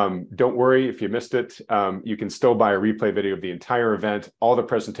 don't worry if you missed it. You can still buy a replay video of the entire event, all the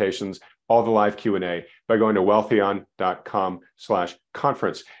presentations, all the live Q&A by going to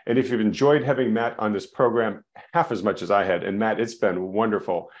wealthion.com/conference. And if you've enjoyed having Matt on this program half as much as I had, and Matt, it's been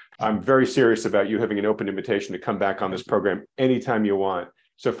wonderful. I'm very serious about you having an open invitation to come back on this program anytime you want.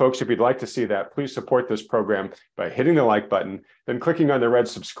 So folks, if you'd like to see that, please support this program by hitting the like button, then clicking on the red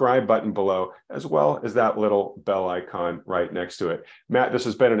subscribe button below, as well as that little bell icon right next to it. Matt, this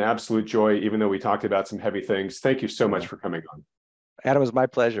has been an absolute joy, even though we talked about some heavy things. Thank you so much for coming on. Adam, it was my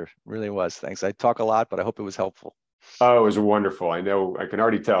pleasure. It really was. Thanks. I talk a lot, but I hope it was helpful. Oh, it was wonderful. I know I can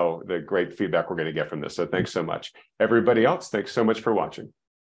already tell the great feedback we're going to get from this. So thanks so much. Everybody else, thanks so much for watching.